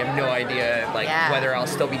up, I have no idea, whether I'll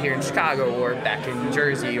still be here in Chicago or back in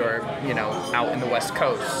Jersey or, out in the West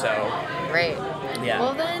Coast. So. Right. Yeah.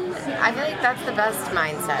 Well, then, I feel like that's the best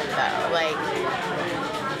mindset, though. Like,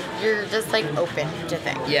 you're just, like, open to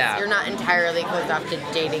things. Yeah. You're not entirely closed off to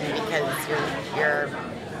dating because you're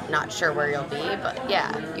not sure where you'll be, but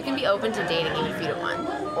you can be open to dating even if you don't want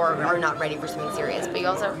or are not ready for something serious, but you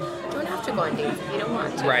also don't have to go on dates if you don't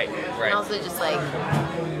want to. Right. And also just like,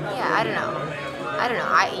 I don't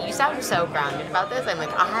know. You sound so grounded about this. I'm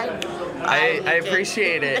like, I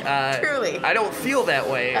appreciate it. Truly. I don't feel that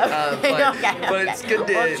way, but it's good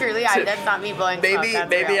to... Well, truly, that's not me blowing smoke.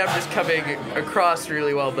 Maybe I'm just coming across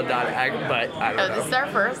really well, but I don't know. This is our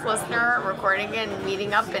first listener recording and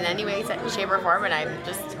meeting up in any way, shape, or form, and I'm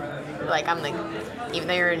just... I'm like, even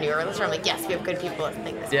though you're a newer listener, I'm like, yes, we have good people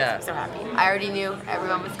listening. This I'm so happy. I already knew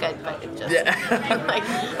everyone was good, but it just, I'm like,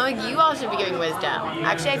 you all should be giving wisdom.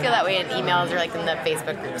 Actually, I feel that way in emails or like in the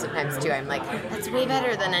Facebook group sometimes too. I'm like, that's way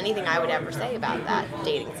better than anything I would ever say about that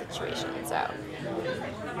dating situation. So,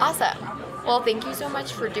 awesome. Well, thank you so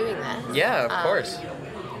much for doing this. Yeah, of course.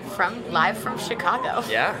 Live from Chicago.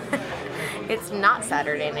 Yeah. It's not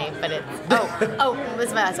Saturday night, but it's...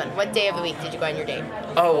 What's my last one? What day of the week did you go on your date?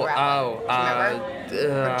 Do you remember?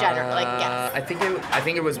 Guess. I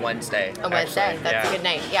think it was Wednesday. Wednesday. That's a good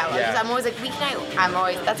night. I'm always like, weeknight.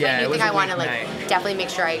 That's my new thing. I want to definitely make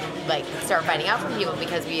sure I start finding out from people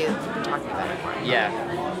because we've been talking about it more.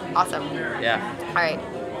 Yeah. Awesome. Yeah. All right.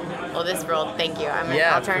 Well, this rolled. Thank you.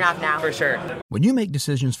 I'll turn it off now. For sure. When you make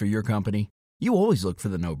decisions for your company, you always look for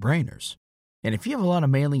the no-brainers. And if you have a lot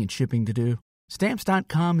of mailing and shipping to do,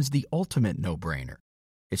 Stamps.com is the ultimate no-brainer.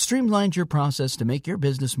 It streamlines your process to make your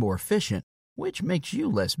business more efficient, which makes you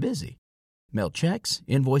less busy. Mail checks,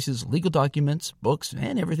 invoices, legal documents, books,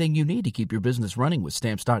 and everything you need to keep your business running with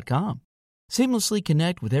Stamps.com. Seamlessly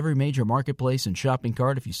connect with every major marketplace and shopping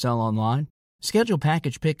cart if you sell online. Schedule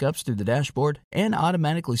package pickups through the dashboard and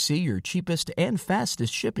automatically see your cheapest and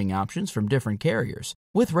fastest shipping options from different carriers,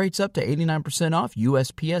 with rates up to 89% off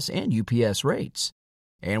USPS and UPS rates.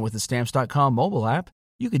 And with the Stamps.com mobile app,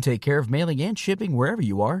 you can take care of mailing and shipping wherever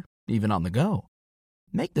you are, even on the go.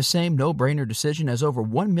 Make the same no-brainer decision as over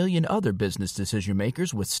 1 million other business decision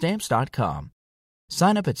makers with Stamps.com.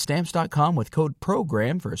 Sign up at Stamps.com with code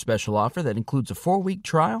PROGRAM for a special offer that includes a 4-week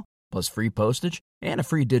trial, plus free postage and a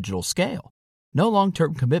free digital scale. No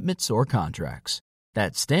long-term commitments or contracts.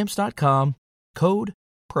 That's Stamps.com, code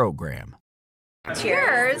PROGRAM.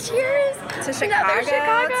 Cheers. Cheers To Chicago,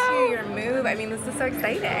 to your move. I mean, this is so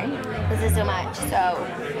exciting. This is so much. So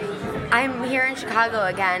I'm here in Chicago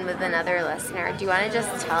again with another listener. Do you want to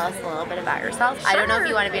just tell us a little bit about yourself? Sure. I don't know if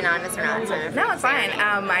you want to be anonymous or not. So No, it's fine.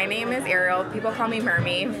 My name is Ariel. People call me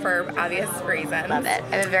Mermy for obvious reasons. Love it.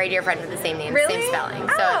 I have a very dear friend with the same name, Really? same spelling. Oh,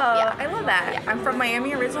 So, yeah. I love that. Yeah. I'm from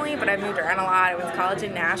Miami originally, but I've moved around a lot. I went to college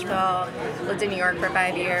in Nashville, lived in New York for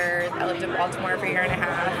 5 years. I lived in Baltimore for a year and a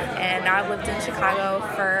half, and now I've lived in Chicago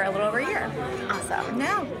for a little over a year. Awesome.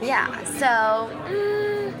 No. Yeah. So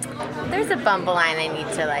there's a Bumble line I need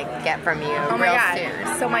to get from you Oh my real god.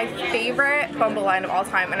 soon. So my favorite Bumble line of all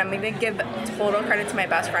time, and I'm going to give total credit to my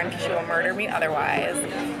best friend because she will murder me otherwise,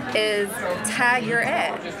 is tag you're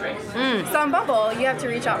it. So on Bumble, you have to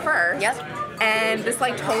reach out first. Yep. And this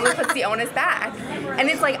totally puts the onus back. And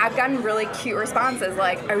it's I've gotten really cute responses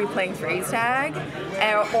are we playing freeze tag?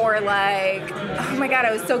 Or oh my god,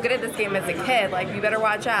 I was so good at this game as a kid, you better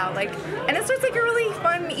watch out. And it's just a really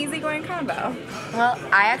fun, easygoing combo. Well,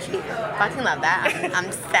 I actually fucking love that.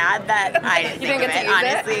 I'm sad that I didn't You think didn't of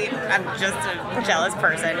get it. to use it? Honestly, I'm just a jealous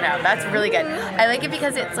person. No, that's really good. I like it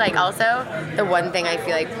because it's also the one thing I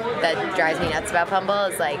feel that drives me nuts about Bumble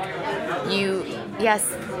is yes,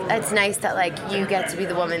 it's nice that you get to be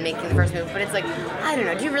the woman making the first move, but it's I don't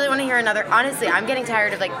know, do you really want to hear another? Honestly, I'm getting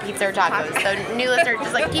tired of pizza or tacos. So new listener,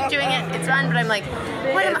 just keep doing it. It's fun, but I'm I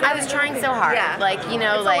was trying so hard. Yeah. It's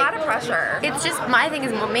a lot of pressure. It's just my thing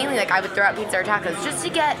is mainly I would throw out pizza or tacos just to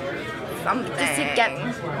get something. Just to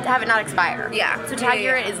have it not expire. Yeah. So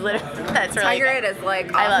Tiger It is literally that's really Tiger good. It is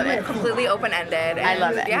awesome, I love it. Completely open-ended. I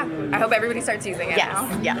love it. Yeah. I hope everybody starts using it now.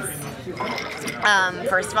 Yes.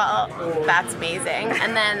 First of all, that's amazing.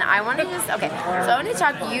 And then I want to so I want to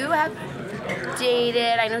talk. You have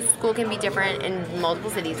dated. I know school can be different in multiple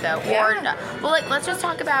cities, though. Yeah. Let's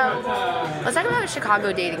talk about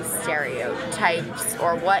Chicago dating stereotypes,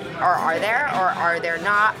 or are there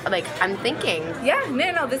not? I'm thinking. Yeah,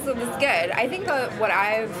 no, this is good. I think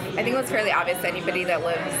what's fairly obvious to anybody that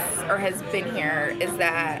lives or has been here is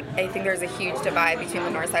that I think there's a huge divide between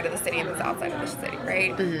the north side of the city and the south side of the city,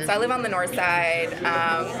 right? Mm-hmm. So I live on the north side,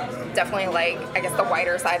 definitely I guess the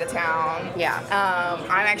whiter side of town. Yeah.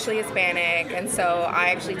 I'm actually Hispanic, and so I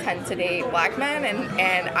actually tend to date black men,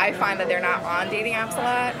 and I find that they're not on dating apps a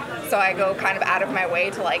lot, so I go kind of out of my way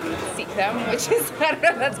to seek them, which is, I don't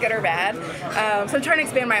know if that's good or bad. So I'm trying to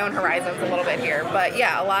expand my own horizons a little bit here, but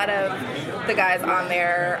yeah, a lot of the guys on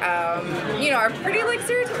there, are pretty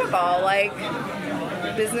stereotypical,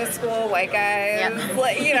 business school white guys. Yep.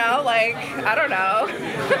 I don't know.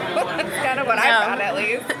 That's kind of what I found, at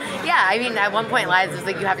least. Yeah, I mean, at one point, Liza was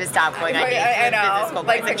you have to stop going on dates I with know. business school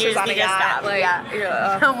boys. Pictures on a yacht.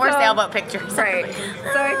 No more sailboat pictures. Right.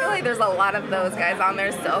 So I feel there's a lot of those guys on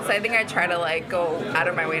there still. So I think I try to go out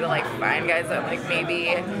of my way to find guys that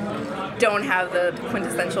maybe don't have the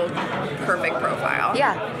quintessential perfect profile.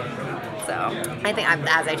 Yeah. So I think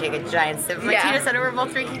as I take a giant sip of my Tito soda, we're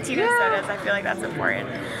both drinking Tito sodas. I feel that's important.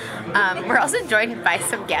 We're also joined by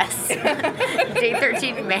some guests. Day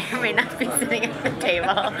 13 may or may not be sitting at the table.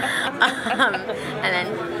 And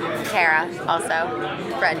then Tara, also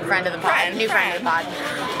friend of the pod, new friend of the pod.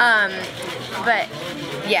 But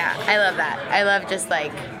yeah, I love that. I love just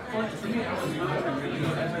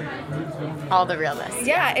all the realness.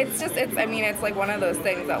 Yeah, it's one of those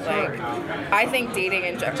things that I think dating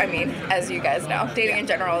as you guys know, dating in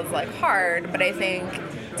general is hard, but I think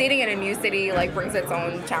dating in a new city brings its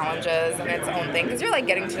own challenges and its own thing, because you're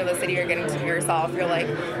getting to know the city, you're getting to know yourself, you're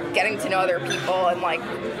getting to know other people in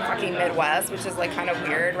fucking Midwest, which is kind of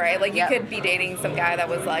weird, right? You could be dating some guy that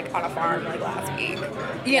was on a farm last week,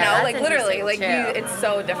 you know, literally it's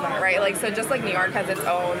so different, right? So just New York has its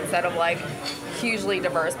own set of hugely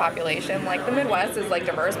diverse population, the Midwest is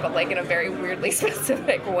diverse, but in a very weirdly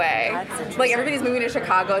specific way. Everybody's moving to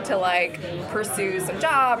Chicago to pursue some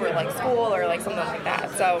job or school or something like that.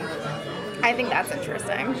 So I think that's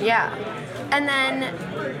interesting. Yeah. And then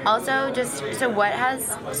also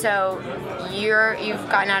you've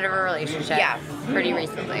gotten out of a relationship pretty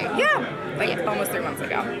recently. Yeah. Almost 3 months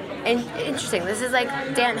ago. And interesting. This is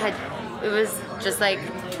Dan it was just 2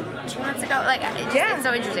 months ago. It's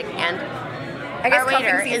so interesting. And I guess our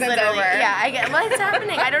waiter is literally over. Yeah, I get what's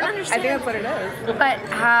happening. I don't understand. I think that's what it is. But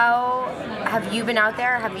how have you been out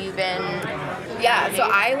there? Have you been? Yeah, so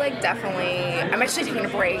I definitely, I'm actually taking a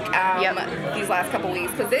break these last couple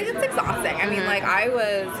weeks because it's exhausting. I mean,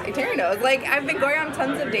 Terry knows, I've been going on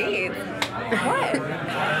tons of dates. What?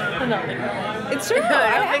 It's true.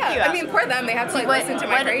 I mean, poor them. They have to listen to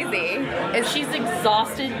my crazy. She's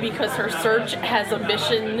exhausted because her search has a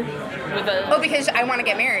mission with a. Oh, because I want to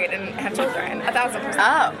get married and have children. 1,000%.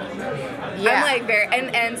 Oh. Yeah. I'm very,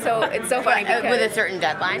 and so it's so funny because with a certain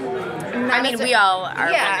deadline. I mean, we all are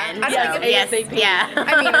women. Yes. Yeah.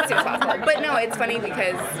 I mean, as soon as possible. But no, it's funny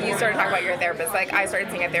because you started talking about your therapist. I started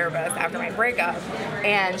seeing a therapist after my breakup,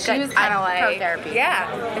 and she was kind of pro therapy. Yeah,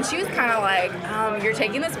 and she was kind of you're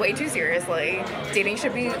taking this way too seriously. Dating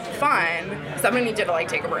should be fun. So I'm gonna need you to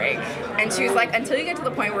take a break. And she was like, until you get to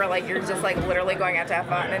the point where you're just literally going out to have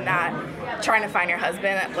fun and not trying to find your husband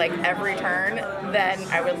at every turn, then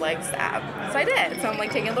I would stop. So I did. So I'm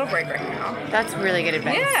taking a little break right now. That's really good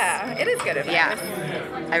advice. Yeah, it is good advice.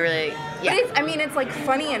 Yeah, I really. Yeah. But it's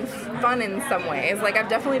funny and fun in some ways. I've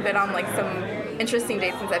definitely been on some interesting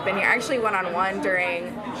dates since I've been here. I actually went on one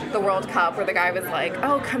during the World Cup where the guy was like,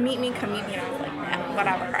 "Oh, come meet me," and I was like, "Man,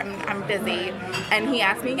 whatever, I'm busy." And he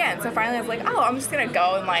asked me again. So finally I was like, "Oh, I'm just gonna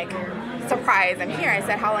go and surprise, I'm here." I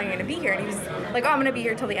said, "How long are you gonna be here?" And he was like, "Oh, I'm gonna be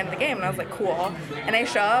here till the end of the game." And I was like, "Cool." And I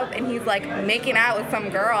show up and he's making out with some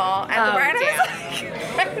girl at the bar, and I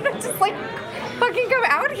was just fucking come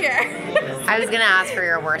out here. I was gonna ask for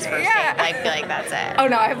your worst first date, but I feel like that's it. Oh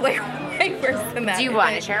no, I have way worse than that. Do you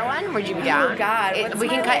want to share one? Would you be down? Oh God, we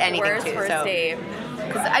can cut anything worst too. First So. date.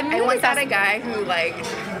 Because I once had a guy who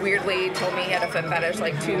weirdly told me he had a foot fetish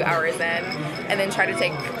 2 hours in, and then tried to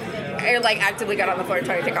take. I actively got on the floor and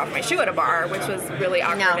tried to take off my shoe at a bar, which was really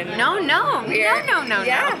awkward. No.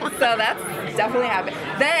 Yeah, so that's definitely happened.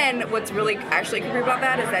 Then what's really actually creepy about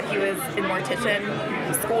that is that he was in mortician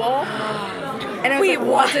school. And I was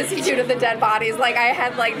what does he do to the dead bodies? I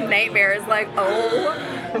had nightmares,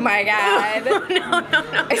 oh my God. No.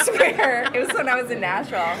 I swear. It was when I was in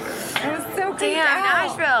Nashville. I was so creeped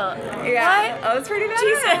out. Nashville. Yeah. What? Oh, it was pretty bad.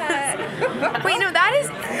 Jesus. Wait, no, that is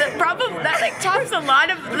the problem. That tops a lot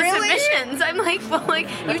of the submissions. I'm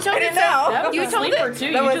you told it so. You told it too.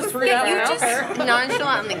 You just threw that You just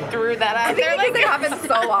nonchalantly threw that out there. It happened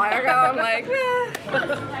so long ago. I'm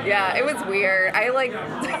yeah, it was weird. I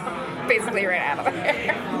basically ran out of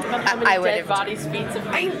there. I would have bodies feet of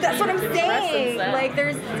that's what I'm saying.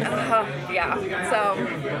 There's yeah. So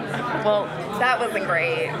well, that wasn't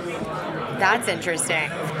great. That's interesting.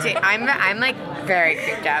 See, I'm very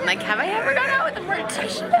creeped out. I'm have I ever gone out with a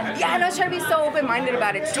mortician? Yeah, and I was trying to be so open-minded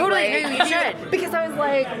about it too. Totally, no, you should. Because I was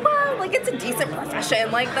well, it's a decent profession.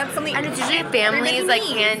 That's something. And it's usually families the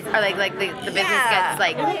business gets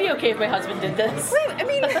It would be okay if my husband did this. I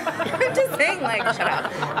mean, I'm just saying shut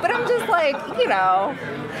up. But I'm just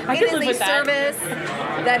it is a service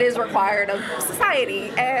that is required of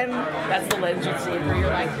society, and that's the lens you see through your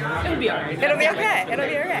life. It'll be alright. It'll be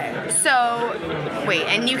okay. So, wait,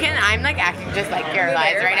 and you can. I'm acting just like your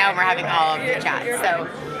lives right now, and we're having all of the chats. So,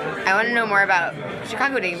 I want to know more about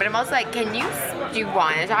Chicago dating, but I'm also do you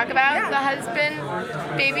want to talk about the husband,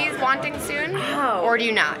 babies wanting soon, or do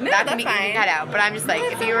you not? No, that that's can be fine. cut out. But I'm just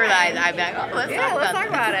if you were live, I'd be let's talk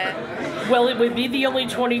about it. Well, it would be the only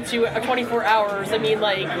 24 hours. I mean,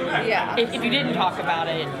 if you didn't talk about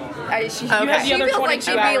it. She you have the other feels 22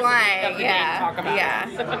 she'd hours be lying. of the day to talk about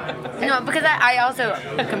it. No, because I also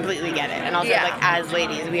completely get it. And also, as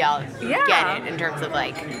ladies, we all get it in terms of,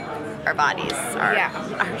 our bodies are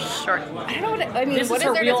short. I don't know what this what is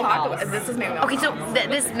is there to talk house. about? This is maybe okay, so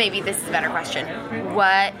this is a better question.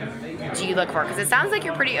 What do you look for? Because it sounds like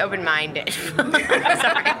you're pretty open-minded. I'm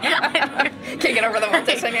sorry. Can't get over the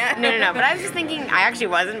mortician yet? No. But I was just thinking, I actually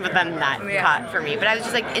wasn't, but then that caught for me. But I was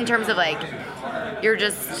just in terms of you're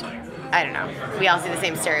just, I don't know. We all see the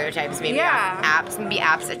same stereotypes. Maybe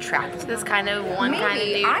apps attract this kind of one kind of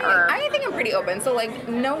dude. I think I'm pretty open. So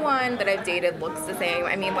no one that I've dated looks the same.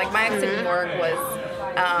 I mean, my ex in New York was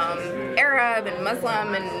Arab and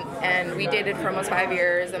Muslim, and we dated for almost 5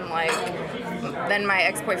 years, and then my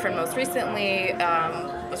ex-boyfriend most recently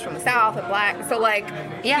was from the South and black, so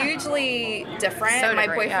hugely different. So my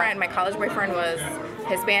different, boyfriend, my college boyfriend, was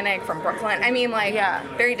Hispanic from Brooklyn. I mean,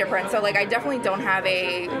 very different. So I definitely don't have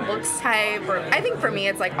a looks type, or I think for me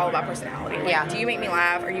it's all about personality. Do you make me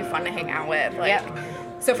laugh? Are you fun to hang out with?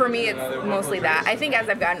 So for me it's mostly that. I think as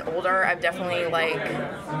I've gotten older, I've definitely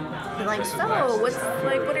like, so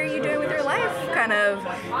what are you doing with your life kind of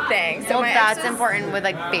thing. So well, that's important with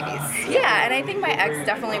like babies. Yeah, and I think my ex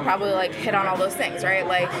definitely probably like hit on all those things, right?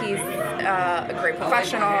 Like he's a great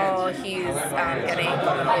professional. He's getting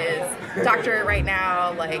his doctorate right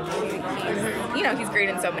now. Like he's great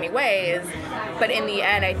in so many ways. But in the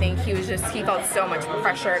end, I think he felt so much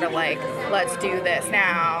pressure to like, let's do this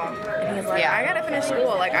now. And he's like, I gotta finish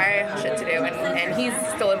school. Like I have shit to do. And he's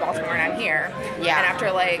still in Baltimore and I'm here. Yeah. And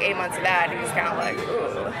after like 8 months of that, he was kind of like,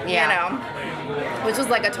 ooh, you know, which was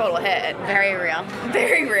like a total hit. Very real.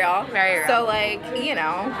 Very real. Very real. So like, you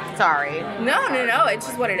know. Sorry. No. It's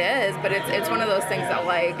just what it is. But it's one of those things that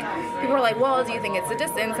like, people are like, well, do you think it's the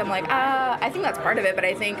distance? I'm like, I think that's part of it. But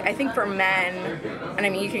I think for men, and I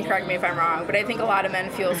mean, you can correct me if I'm wrong, but I think a lot of men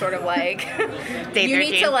feel sort of like you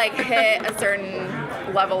need to like hit a certain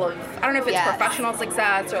level of, I don't know if it's professional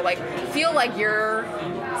success or like feel like you're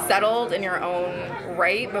settled in your own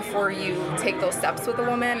right before you take those steps with a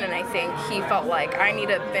woman. And I think he felt like I need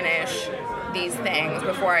to finish these things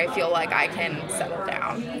before I feel like I can settle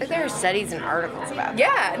down. I think there are studies and articles about that.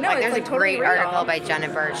 Yeah, no, like, it's there's like a totally great real. article by Jenna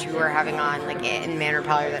Birch who we're having on like in Man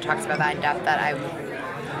Repeller that talks about that in depth that I've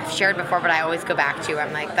shared before, but I always go back to.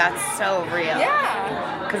 I'm like, that's so real.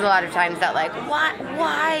 Yeah. Because a lot of times that like, what?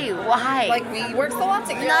 Why? Like we worked so lot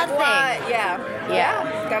together. Nothing. Like, yeah.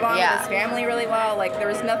 Got along with his family really well. Like there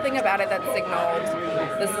was nothing about it that signaled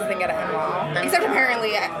this isn't gonna end well. Except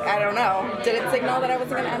apparently, I don't know. Did it signal that I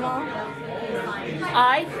wasn't gonna end well?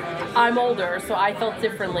 I'm older, so I felt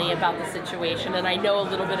differently about the situation, and I know a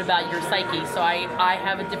little bit about your psyche, so I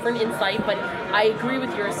have a different insight, but I agree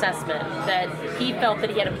with your assessment that he felt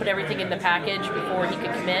that he had to put everything in the package before he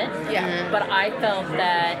could commit. Yeah. Mm-hmm. But I felt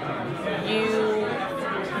that you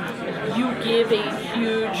give a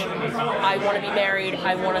huge, I want to be married,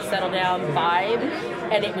 I want to settle down vibe,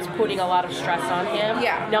 and it was putting a lot of stress on him.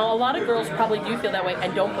 Yeah. Now, a lot of girls probably do feel that way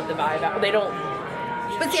and don't put the vibe out. They don't.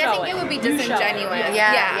 But see, I think it would be disingenuous.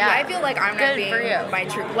 Yeah. I feel like I'm not being my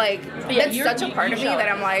true. Like that's such a part of me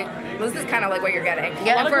that I'm like, this is kind of like what you're getting.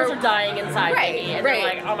 A lot of girls are dying inside, baby, and they're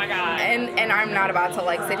like, oh my god. And I'm not about to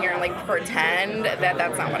like sit here and like pretend that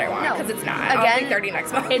that's not what I want because it's not. Again, I'll be 30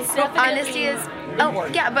 next month. It's honesty is.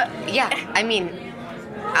 Important. I mean.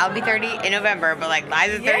 I'll be 30 in November, but like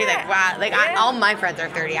Liza's 30, like wow, like all my friends are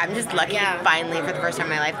 30. I'm just lucky finally for the first time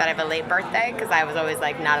in my life that I have a late birthday because I was always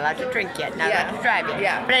like not allowed to drink yet, not allowed to drive yet.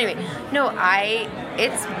 Yeah. But anyway, no,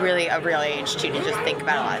 it's really a real age too to just think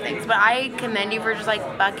about a lot of things. But I commend you for just like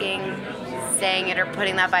fucking saying it or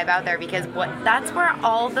putting that vibe out there because that's where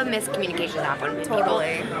all the miscommunications happen.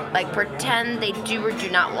 Totally. People like pretend they do or do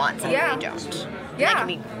not want something they don't. Yeah.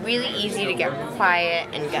 And it can be really easy to get quiet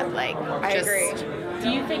and get like I agree. Do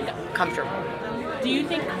you think comfortable? Do you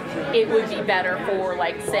think it would be better for,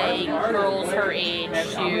 like, say, girls her age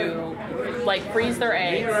to, like, freeze their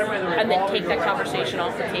eggs and then take that conversation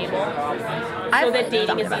off the table so that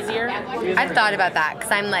dating is easier? I've thought about that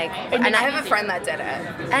because I'm like... And I have a friend that did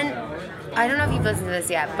it. And I don't know if you've listened to this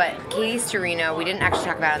yet, but Katie Storino, we didn't actually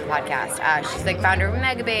talk about it on the podcast. She's, like, founder of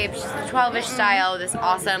Megababe. She's the 12-ish style, this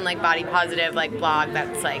awesome, like, body positive, like, blog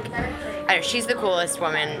that's, like... I don't know, she's the coolest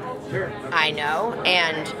woman I know,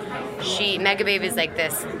 and Megababe is like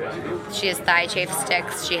this. She has thigh chafe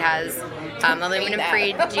sticks. She has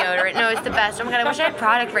aluminum-free deodorant. No, it's the best. Oh my god, I wish I had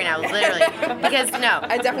product right now, literally. Because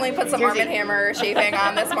I definitely put some Arm & Hammer shaving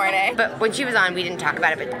on this morning. But when she was on, we didn't talk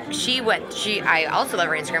about it. But I also love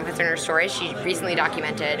her Instagram because in her stories, she recently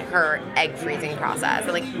documented her egg freezing process,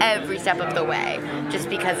 like every step of the way, just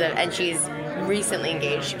because of, and she's recently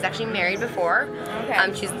engaged. She was actually married before.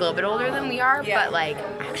 Okay. She's a little bit older than we are, but like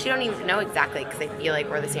I actually don't even know exactly because I feel like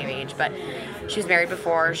we're the same age. But she was married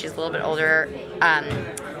before. She's a little bit older.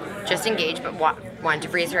 Just engaged, but wanted to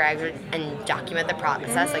freeze her eggs and document the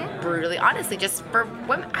process, like brutally, honestly, just for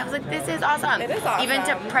women. I was like, this is awesome. It is awesome. Even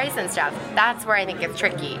to price and stuff. That's where I think it's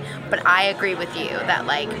tricky. But I agree with you that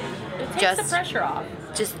like it takes the pressure off.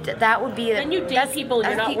 Just that would be. Then you date people and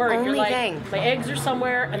you're not worried. You're like, thing. My eggs are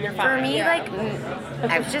somewhere and they're fine. For me, like,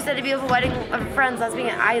 I was just at a beautiful wedding of friends last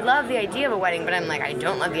weekend. I love the idea of a wedding, but I'm like, I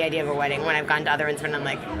don't love the idea of a wedding. When I've gone to other ones, when I'm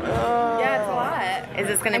like, oh, yeah, it's a lot. Is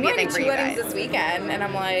this going to be a thing for you guys? I'm going to 2 weddings this weekend, and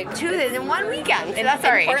I'm like, 2 in 1 weekend. In That's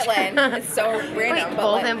alright. Portland. It's so random. Wait,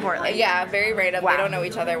 both in Portland. Yeah, very random. Wow. They don't know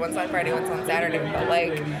each other. One's on Friday, one's on Saturday. But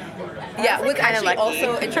like, Yeah, what's kinda actually lucky.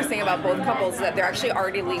 also interesting about both couples is that they're actually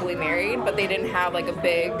already legally married, but they didn't have like a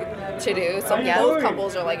big to-do. So both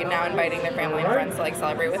couples are like now inviting their family and friends to like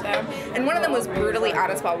celebrate with them. And one of them was brutally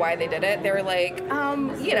honest about why they did it. They were like,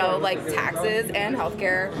 you know, like taxes and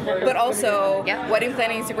healthcare, but also wedding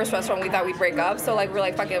planning is super stressful and we thought we'd break up. So like we're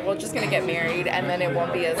like, fuck it, we're just gonna get married and then it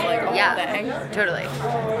won't be as like a whole thing. Totally.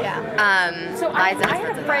 Yeah. So I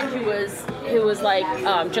had a friend who was like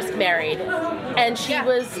just married, and she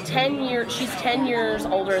was 10 years. She's 10 years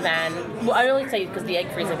older than. Well, I only say because the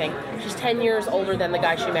egg freezing thing. She's 10 years older than the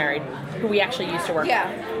guy she married, who we actually used to work with.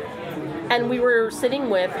 And we were sitting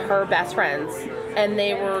with her best friends, and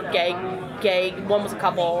they were gay. One was a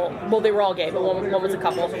couple. Well, they were all gay, but one was a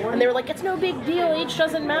couple. And they were like, "It's no big deal. Age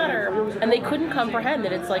doesn't matter." And they couldn't comprehend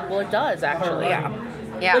that it's like, well, it does actually.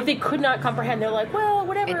 Yeah. Like they could not comprehend. They're like, well,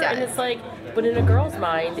 whatever. It does. And it's like, but in a girl's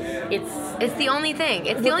mind, it's the only thing.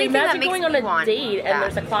 It's the only thing that makes going on me a want date and that.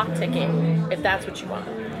 there's a clock ticking. If that's what you want.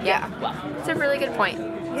 Yeah. Well, it's a really good point.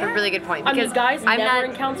 It's a really good point. I mean, Because guys I'm never not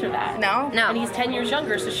encounter that. No? And he's 10 years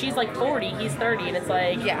younger, so she's like 40, he's 30, and it's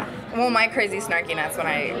like... Yeah. Well, my crazy snarkiness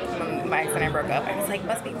when my ex and I broke up, I was like,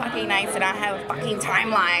 must be fucking nice to not have a fucking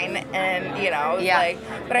timeline. And, you know, it was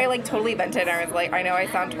like, but I like totally vented. I was like, I know I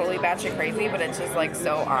sound totally batshit crazy, but it's just like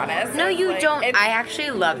so honest. No, you like, don't. I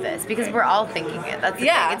actually love this because we're all thinking it. That's the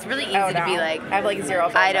thing. It's really easy to be like, I have like zero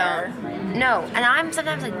filter. I don't. No, and I'm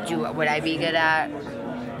sometimes like, would I be good at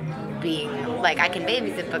being like I can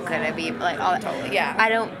babysit, but could I be like all that? Totally, yeah.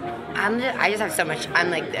 I just have so much. I'm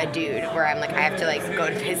like a dude where I'm like I have to like go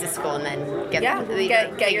to business school and then get your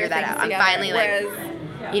that things out. I'm together. finally Whereas,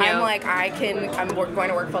 you know, I'm like I'm going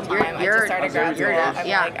to work full time. I just started grad school. I'm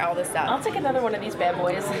like all this stuff. I'll take another one of these bad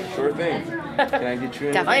boys. Sure thing. Can I get you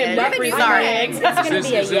in? I am not freezing my eggs. It's going to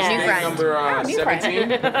be a Is yes. this egg number 17?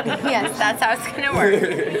 Yes, that's how it's gonna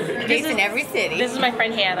work. Based in every city. This is my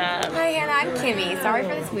friend Hannah. Hi Hannah, I'm Kimmy. Sorry for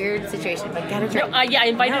this weird situation, but get a drink. No, I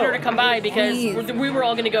invited her to come by because we were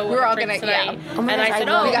all going to go. We were all drinks gonna, tonight. Oh my and gosh, I said,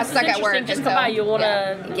 I love oh, it. We got this is stuck at work, interesting. Just and come so- by. You want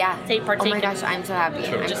to take partake? Oh my gosh, I'm so happy.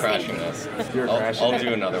 I'm Just just crashing this. You're crashing. I'll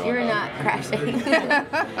do another one. You're not crashing.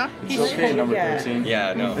 It's okay, number 13.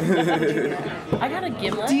 Yeah, no. I got a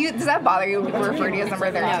gimlet. Does that bother you? We refer to you as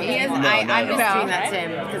number 13. I'm just doing that to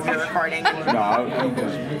him because we're recording.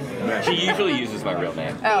 She usually uses my real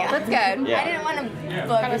name. Oh, that's good. Yeah. I didn't want to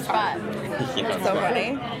blow up your spot. That's so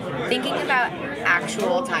funny. Thinking about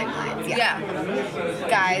actual timelines,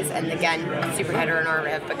 guys, and again, super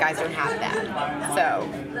heteronormative, but guys don't have that. So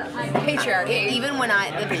Patriarchy. even when I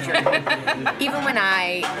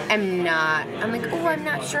am not, I'm like, oh, I'm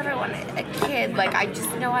not sure if I want a kid. Like, I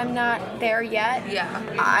just know I'm not there yet. Yeah.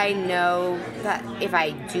 I know that if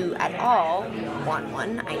I do at all want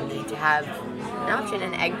one, I need to have an option.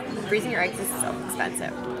 And freezing your eggs is so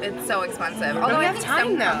expensive. It's so expensive. Although we I have think time,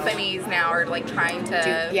 some though. companies now are like trying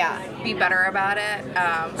to Yeah. be better about it.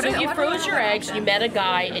 But So if a you lot of froze people your have eggs, you options. met a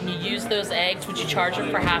guy, and you used those eggs, would you charge him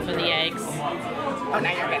for half of the eggs? Oh,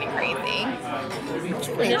 now you're getting crazy.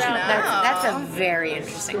 That's a very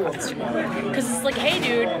interesting question. Because it's like, hey,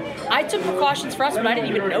 dude, I took precautions for us, but I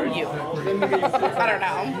didn't even know you. I don't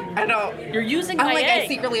know. I don't. You're using I'm my like egg. I'm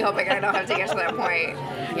secretly hoping I don't have to get to that point.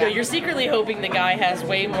 No, you're secretly hoping the guy has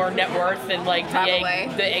way more net worth than like Probably.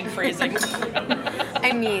 the egg freezing.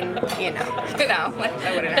 I mean, you know, Like,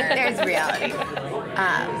 that wouldn't hurt. there's reality.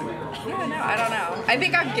 Yeah, no, I don't know. I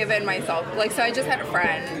think I've given myself, like, so I just had a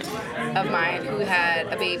friend of mine who had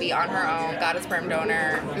a baby on her own, got a sperm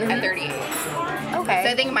donor at 38. Okay. So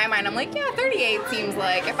I think in my mind, I'm like, yeah, 38 seems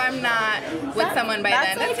like, if I'm not with someone by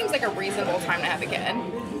then, that seems like a reasonable time to have a kid.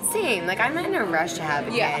 Same. Like, I'm not in a rush to have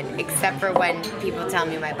a kid, except for when people tell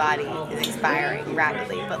me my body is expiring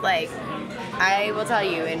rapidly. But, like, I will tell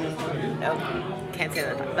you, and can't say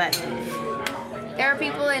that, but there are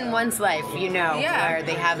people in one's life, where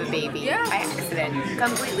they have a baby by accident,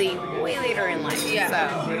 completely way later in life.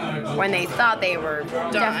 So when they thought they were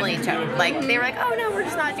definitely choked, like they were like, oh no, we're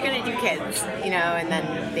just not gonna do kids, and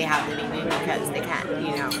then they have the baby because they can,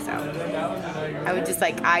 So I would just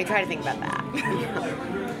I try to think about that.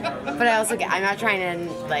 But I also I'm not trying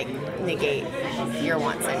to negate your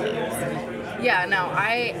wants and needs. Yeah, no,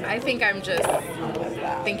 I think I'm just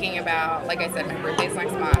thinking about, like I said, my birthday's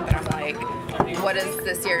next month, and I'm like, what is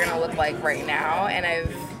this year gonna look like right now? And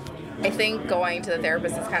I think going to the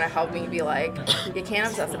therapist has kind of helped me be like, you can't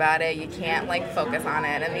obsess about it, you can't focus on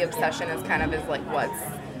it, and the obsession is kind of what's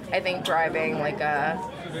I think driving I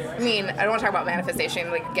don't want to talk about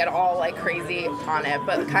manifestation, get all crazy on it,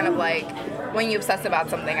 but kind of when you obsess about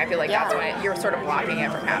something, I feel like that's when you're sort of blocking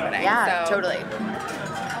it from happening. Yeah, so, totally.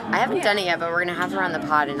 I haven't done it yet, but we're gonna have her on the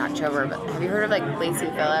pod in October. But have you heard of like Lacey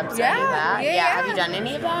Phillips? Yeah, or any of that? yeah. Have you done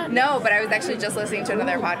any of that? No, but I was actually just listening to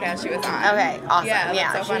another podcast she was on. Okay, awesome.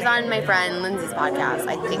 Yeah, so she was funny. on my friend Lindsay's podcast,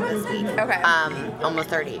 I think this week. Okay. Almost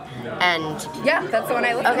 30. And yeah, that's the one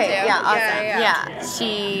I listened to. Okay, yeah, awesome.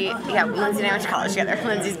 Lindsay and I went to college together.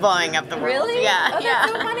 Lindsay's blowing up the world. Really? Yeah, oh,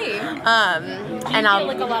 that's so funny. Do you feel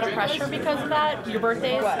like a lot of pressure because of that? Your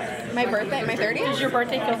birthday? What? My birthday? My 30th? Does your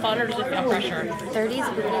birthday feel fun or does it feel pressure? 30 is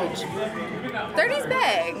a good age. 30's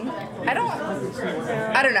big. I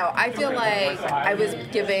don't know. I feel like I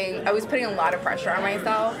was putting a lot of pressure on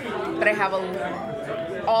myself, but I have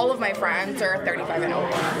all of my friends are 35 and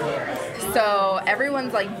over. So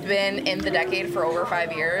everyone's like been in the decade for over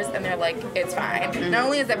 5 years and they're like, it's fine. Not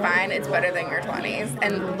only is it fine, it's better than your 20s.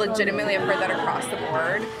 And legitimately I've heard that across the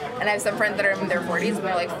board. And I have some friends that are in their 40s and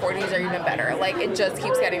they're like, 40s are even better. Like it just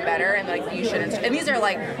keeps getting better and like you shouldn't. And these are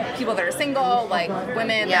like people that are single, like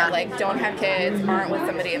women that like don't have kids, aren't with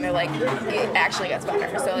somebody, and they're like, it actually gets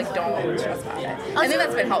better. So like don't stress about it. I think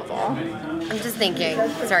that's been helpful. I'm just thinking,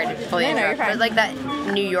 sorry to fully Yeah, no, you're interrupt, but like that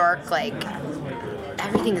New York, like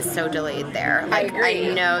everything is so delayed there. Like I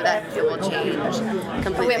know that it will change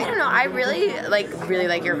completely. I don't know. I really like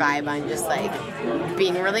your vibe on just like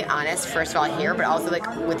being really honest. First of all, here, but also like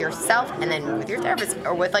with yourself, and then with your therapist,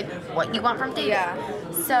 or with like what you want from dating. Yeah.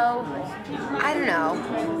 So I don't know.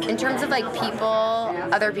 In terms of like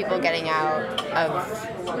other people getting out of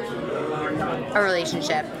a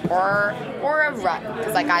relationship or a rut,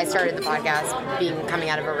 because like I started the podcast coming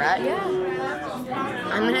out of a rut. Yeah.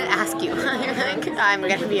 I'm gonna ask you. I'm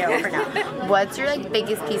gonna be over now. What's your like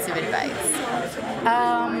biggest piece of advice?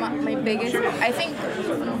 My biggest, I think,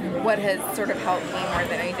 what has sort of helped me more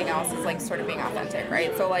than anything else is like sort of being authentic,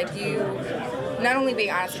 right? So like you, not only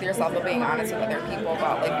being honest with yourself, but being honest with other people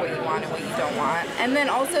about like what you want and what you don't want, and then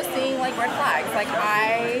also seeing like red flags. Like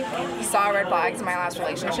I saw red flags in my last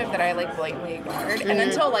relationship that I like blatantly ignored, and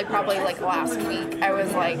until like probably like last week, I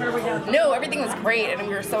was like, no, everything was great, and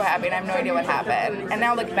we were so happy, and I have no idea what happened. And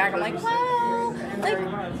now looking back, I'm like, well, like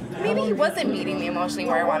maybe he wasn't meeting me emotionally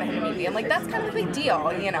where I wanted him to meet me, and like that's kind of a big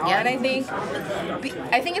deal, you know. And I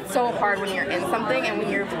think it's so hard when you're in something and when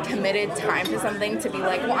you're committed time to something to be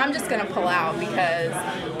like, well, I'm just gonna pull out because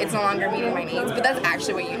it's no longer meeting my needs. But that's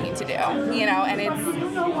actually what you need to do, you know.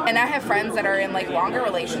 And I have friends that are in like longer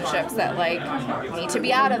relationships that like need to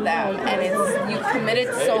be out of them, and you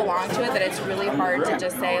committed so long to it that it's really hard to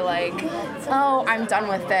just say like, oh, I'm done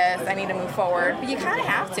with this, I need to move forward. But you kind of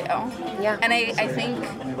have to. Yeah. And I think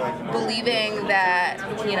believing that,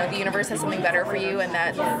 you know, the universe has something better for you and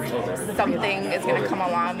that something is going to come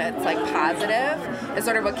along that's like positive is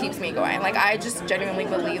sort of what keeps me going. Like I just genuinely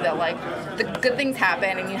believe that like the good things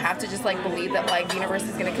happen, and you have to just like believe that like the universe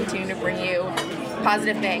is going to continue to bring you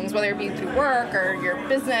positive things, whether it be through work or your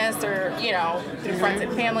business or, you know, through friends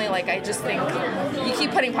and family. Like I just think you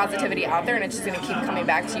keep putting positivity out there and it's just going to keep coming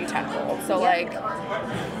back to you tenfold. So like,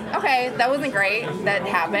 okay, that wasn't great, that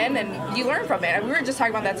happened, and you learn from it. We were just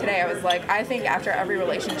talking about that today. I was like, I think after every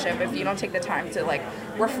relationship, if you don't take the time to like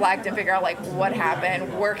reflect and figure out like what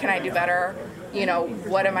happened, where can I do better, you know,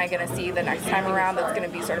 what am I going to see the next time around that's going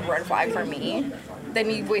to be sort of a red flag for me, then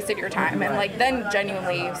you've wasted your time. And like then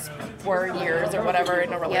genuinely 4 years or whatever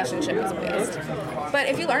in a relationship is a waste. But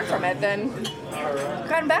if you learn from it, then you've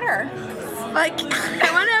gotten better. Like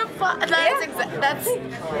I want to. That's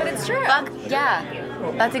but it's true. Yeah,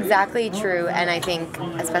 that's exactly true. And I think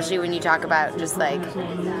especially when you talk about just like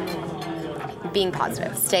being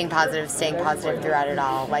positive, staying positive throughout it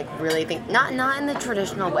all. Like really think not in the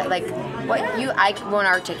traditional way. Like I won't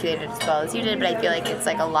articulate it as well as you did, but I feel like it's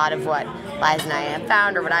like a lot of what Liza and I have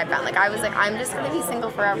found, or what I found. Like I was like, I'm just gonna be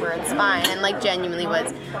single forever. It's fine, and like genuinely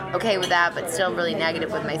was okay with that, but still really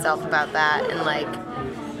negative with myself about that, and like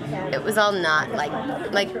it was all not like,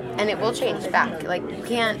 and it will change back. Like you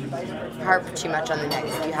can't harp too much on the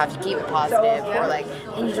negative. You have to keep it positive, or like,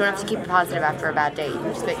 and you don't have to keep it positive after a bad day. You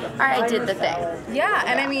can just be, all right, I did the thing. Yeah,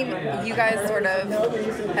 and I mean, you guys sort of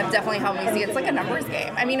have definitely helped me see it's like a numbers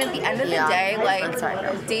game. I mean, at the end of the day,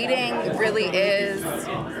 like dating really is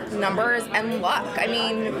numbers and luck. I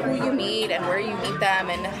mean, who you meet and where you meet them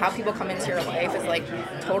and how people come into your life is like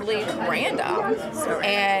totally random.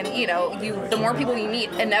 And you know, the more people you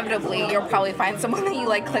meet, inevitably you'll probably find someone that you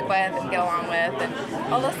like click with and get along with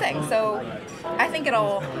and all those things. So I think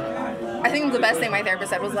the best thing my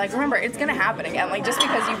therapist said was like, remember, it's gonna happen again. Like just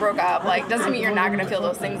because you broke up, like doesn't mean you're not gonna feel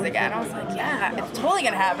those things again. I was like, yeah, it's totally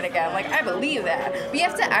gonna happen again. Like I believe that. But you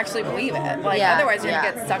have to actually believe it. Like otherwise you're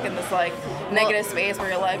gonna get stuck in this like negative space where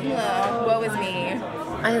you're like, no, woe is me.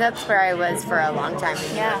 I think that's where I was for a long time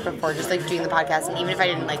in New York before, just like doing the podcast. And even if I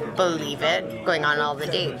didn't like believe it, going on all the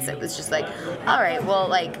dates, it was just like, all right, well,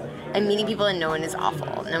 like I'm meeting people and no one is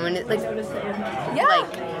awful. No one is like,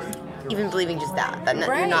 even believing just that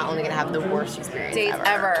you're not only going to have the worst experience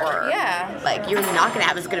ever. Or, like, you're not going to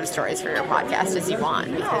have as good of stories for your podcast as you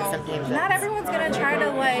want, because sometimes not everyone's going to try to,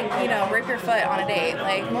 like, you know, rip your foot on a date.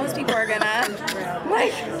 Like, most people are going to,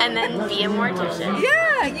 like... And then be a mortician.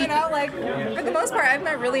 Yeah, you know, like, for the most part, I've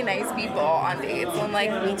met really nice people on dates. And,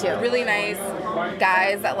 like, me too. Really nice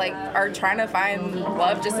guys that, like, are trying to find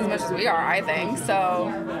love just as much as we are, I think.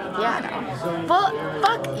 So, yeah. You know. Well,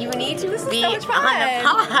 fuck, you need to be so much fun. on the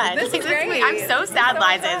pod. This is great. I'm so sad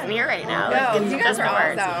Liza isn't here right now. No, you guys are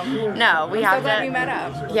awesome. No, we have so glad we met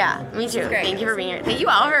up. Yeah, me too. Thank you for being here. Thank you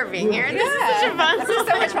all for being here. This is such a fun. This is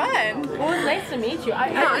so much fun. Well, it was nice to meet you.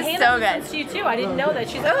 It was so good. To you too. I didn't know that.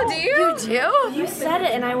 She's like, oh, do you? You do? You said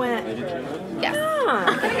it, and I went. Yes. Yeah.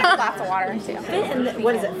 I'm gonna get a glass of water too. And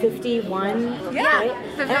what is it? 51. Yeah. Right?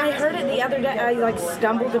 And I heard it the other day. I like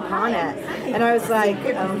stumbled upon it, and I was like,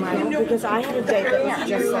 oh my god, because I had a date that was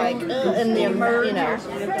just like, and the you know,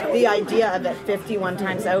 the idea of it 51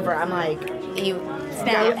 times over. I'm like, you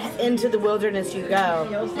go into the wilderness you go.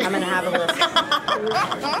 I'm gonna have a list,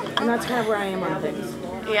 and that's kind of where I am on things.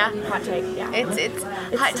 Yeah. Hot take. Yeah. It's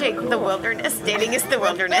hot take. The wilderness. Dating is the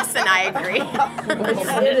wilderness, and I agree.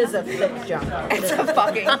 It is a thick jump. It's a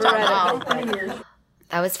fucking jump.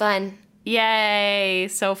 That was fun. Yay!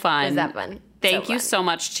 So fun. Was that fun? Thank you so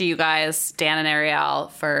much to you guys, Dan and Ariel,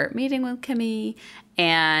 for meeting with Kimmy.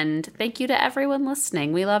 And thank you to everyone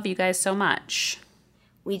listening. We love you guys so much.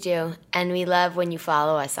 We do. And we love when you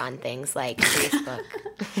follow us on things like Facebook.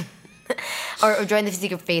 or join the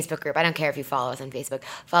secret Facebook group. I don't care if you follow us on Facebook.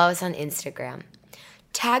 Follow us on Instagram.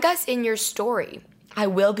 Tag us in your story. I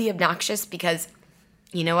will be obnoxious because,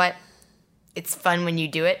 you know what? It's fun when you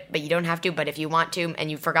do it, but you don't have to. But if you want to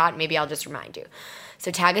and you forgot, maybe I'll just remind you.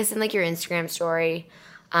 So tag us in like your Instagram story.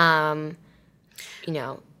 You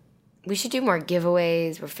know, we should do more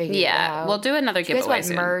giveaways. We're figuring it out. We'll do another giveaway. You guys want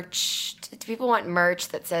soon. merch? Do people want merch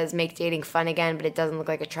that says "Make Dating Fun Again," but it doesn't look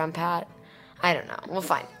like a Trump hat? I don't know. We'll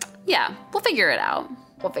find. Yeah, we'll figure it out.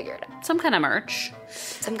 We'll figure it out. Some kind of merch.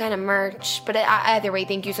 Some kind of merch. But either way,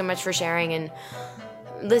 thank you so much for sharing and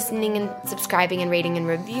listening and subscribing and rating and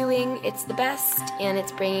reviewing. It's the best, and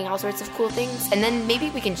it's bringing all sorts of cool things. And then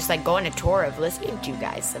maybe we can just like go on a tour of listening to you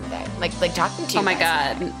guys someday, like talking to you. Oh my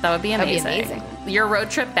guys. god, that would be amazing. That'd be amazing. Your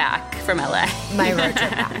road trip back from LA. My road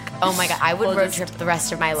trip back. Oh my god, I would road trip the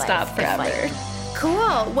rest of my life. Stop forever.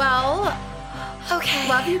 Cool. Well, okay.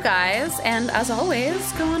 Love you guys, and as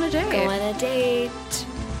always, go on a date. Go on a date.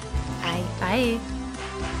 Bye. Bye.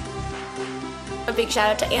 A big shout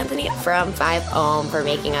out to Anthony from 5 Ohm for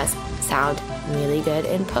making us sound really good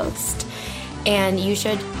in post. And you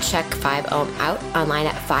should check 5 Ohm out online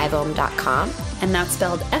at 5ohm.com. And that's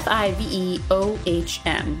spelled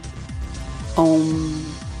Fiveohm. Ohm.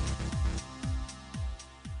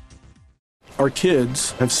 Our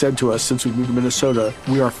kids have said to us since we moved to Minnesota,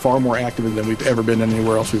 we are far more active than we've ever been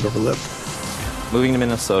anywhere else we've ever lived. Moving to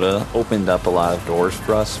Minnesota opened up a lot of doors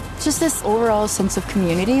for us. Just this overall sense of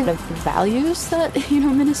community, the values that,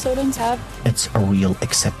 Minnesotans have. It's a real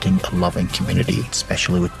accepting, loving community,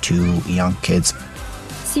 especially with 2 young kids.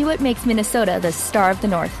 See what makes Minnesota the star of the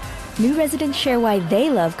North. New residents share why they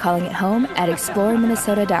love calling it home at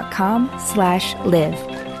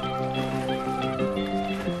exploreminnesota.com/live.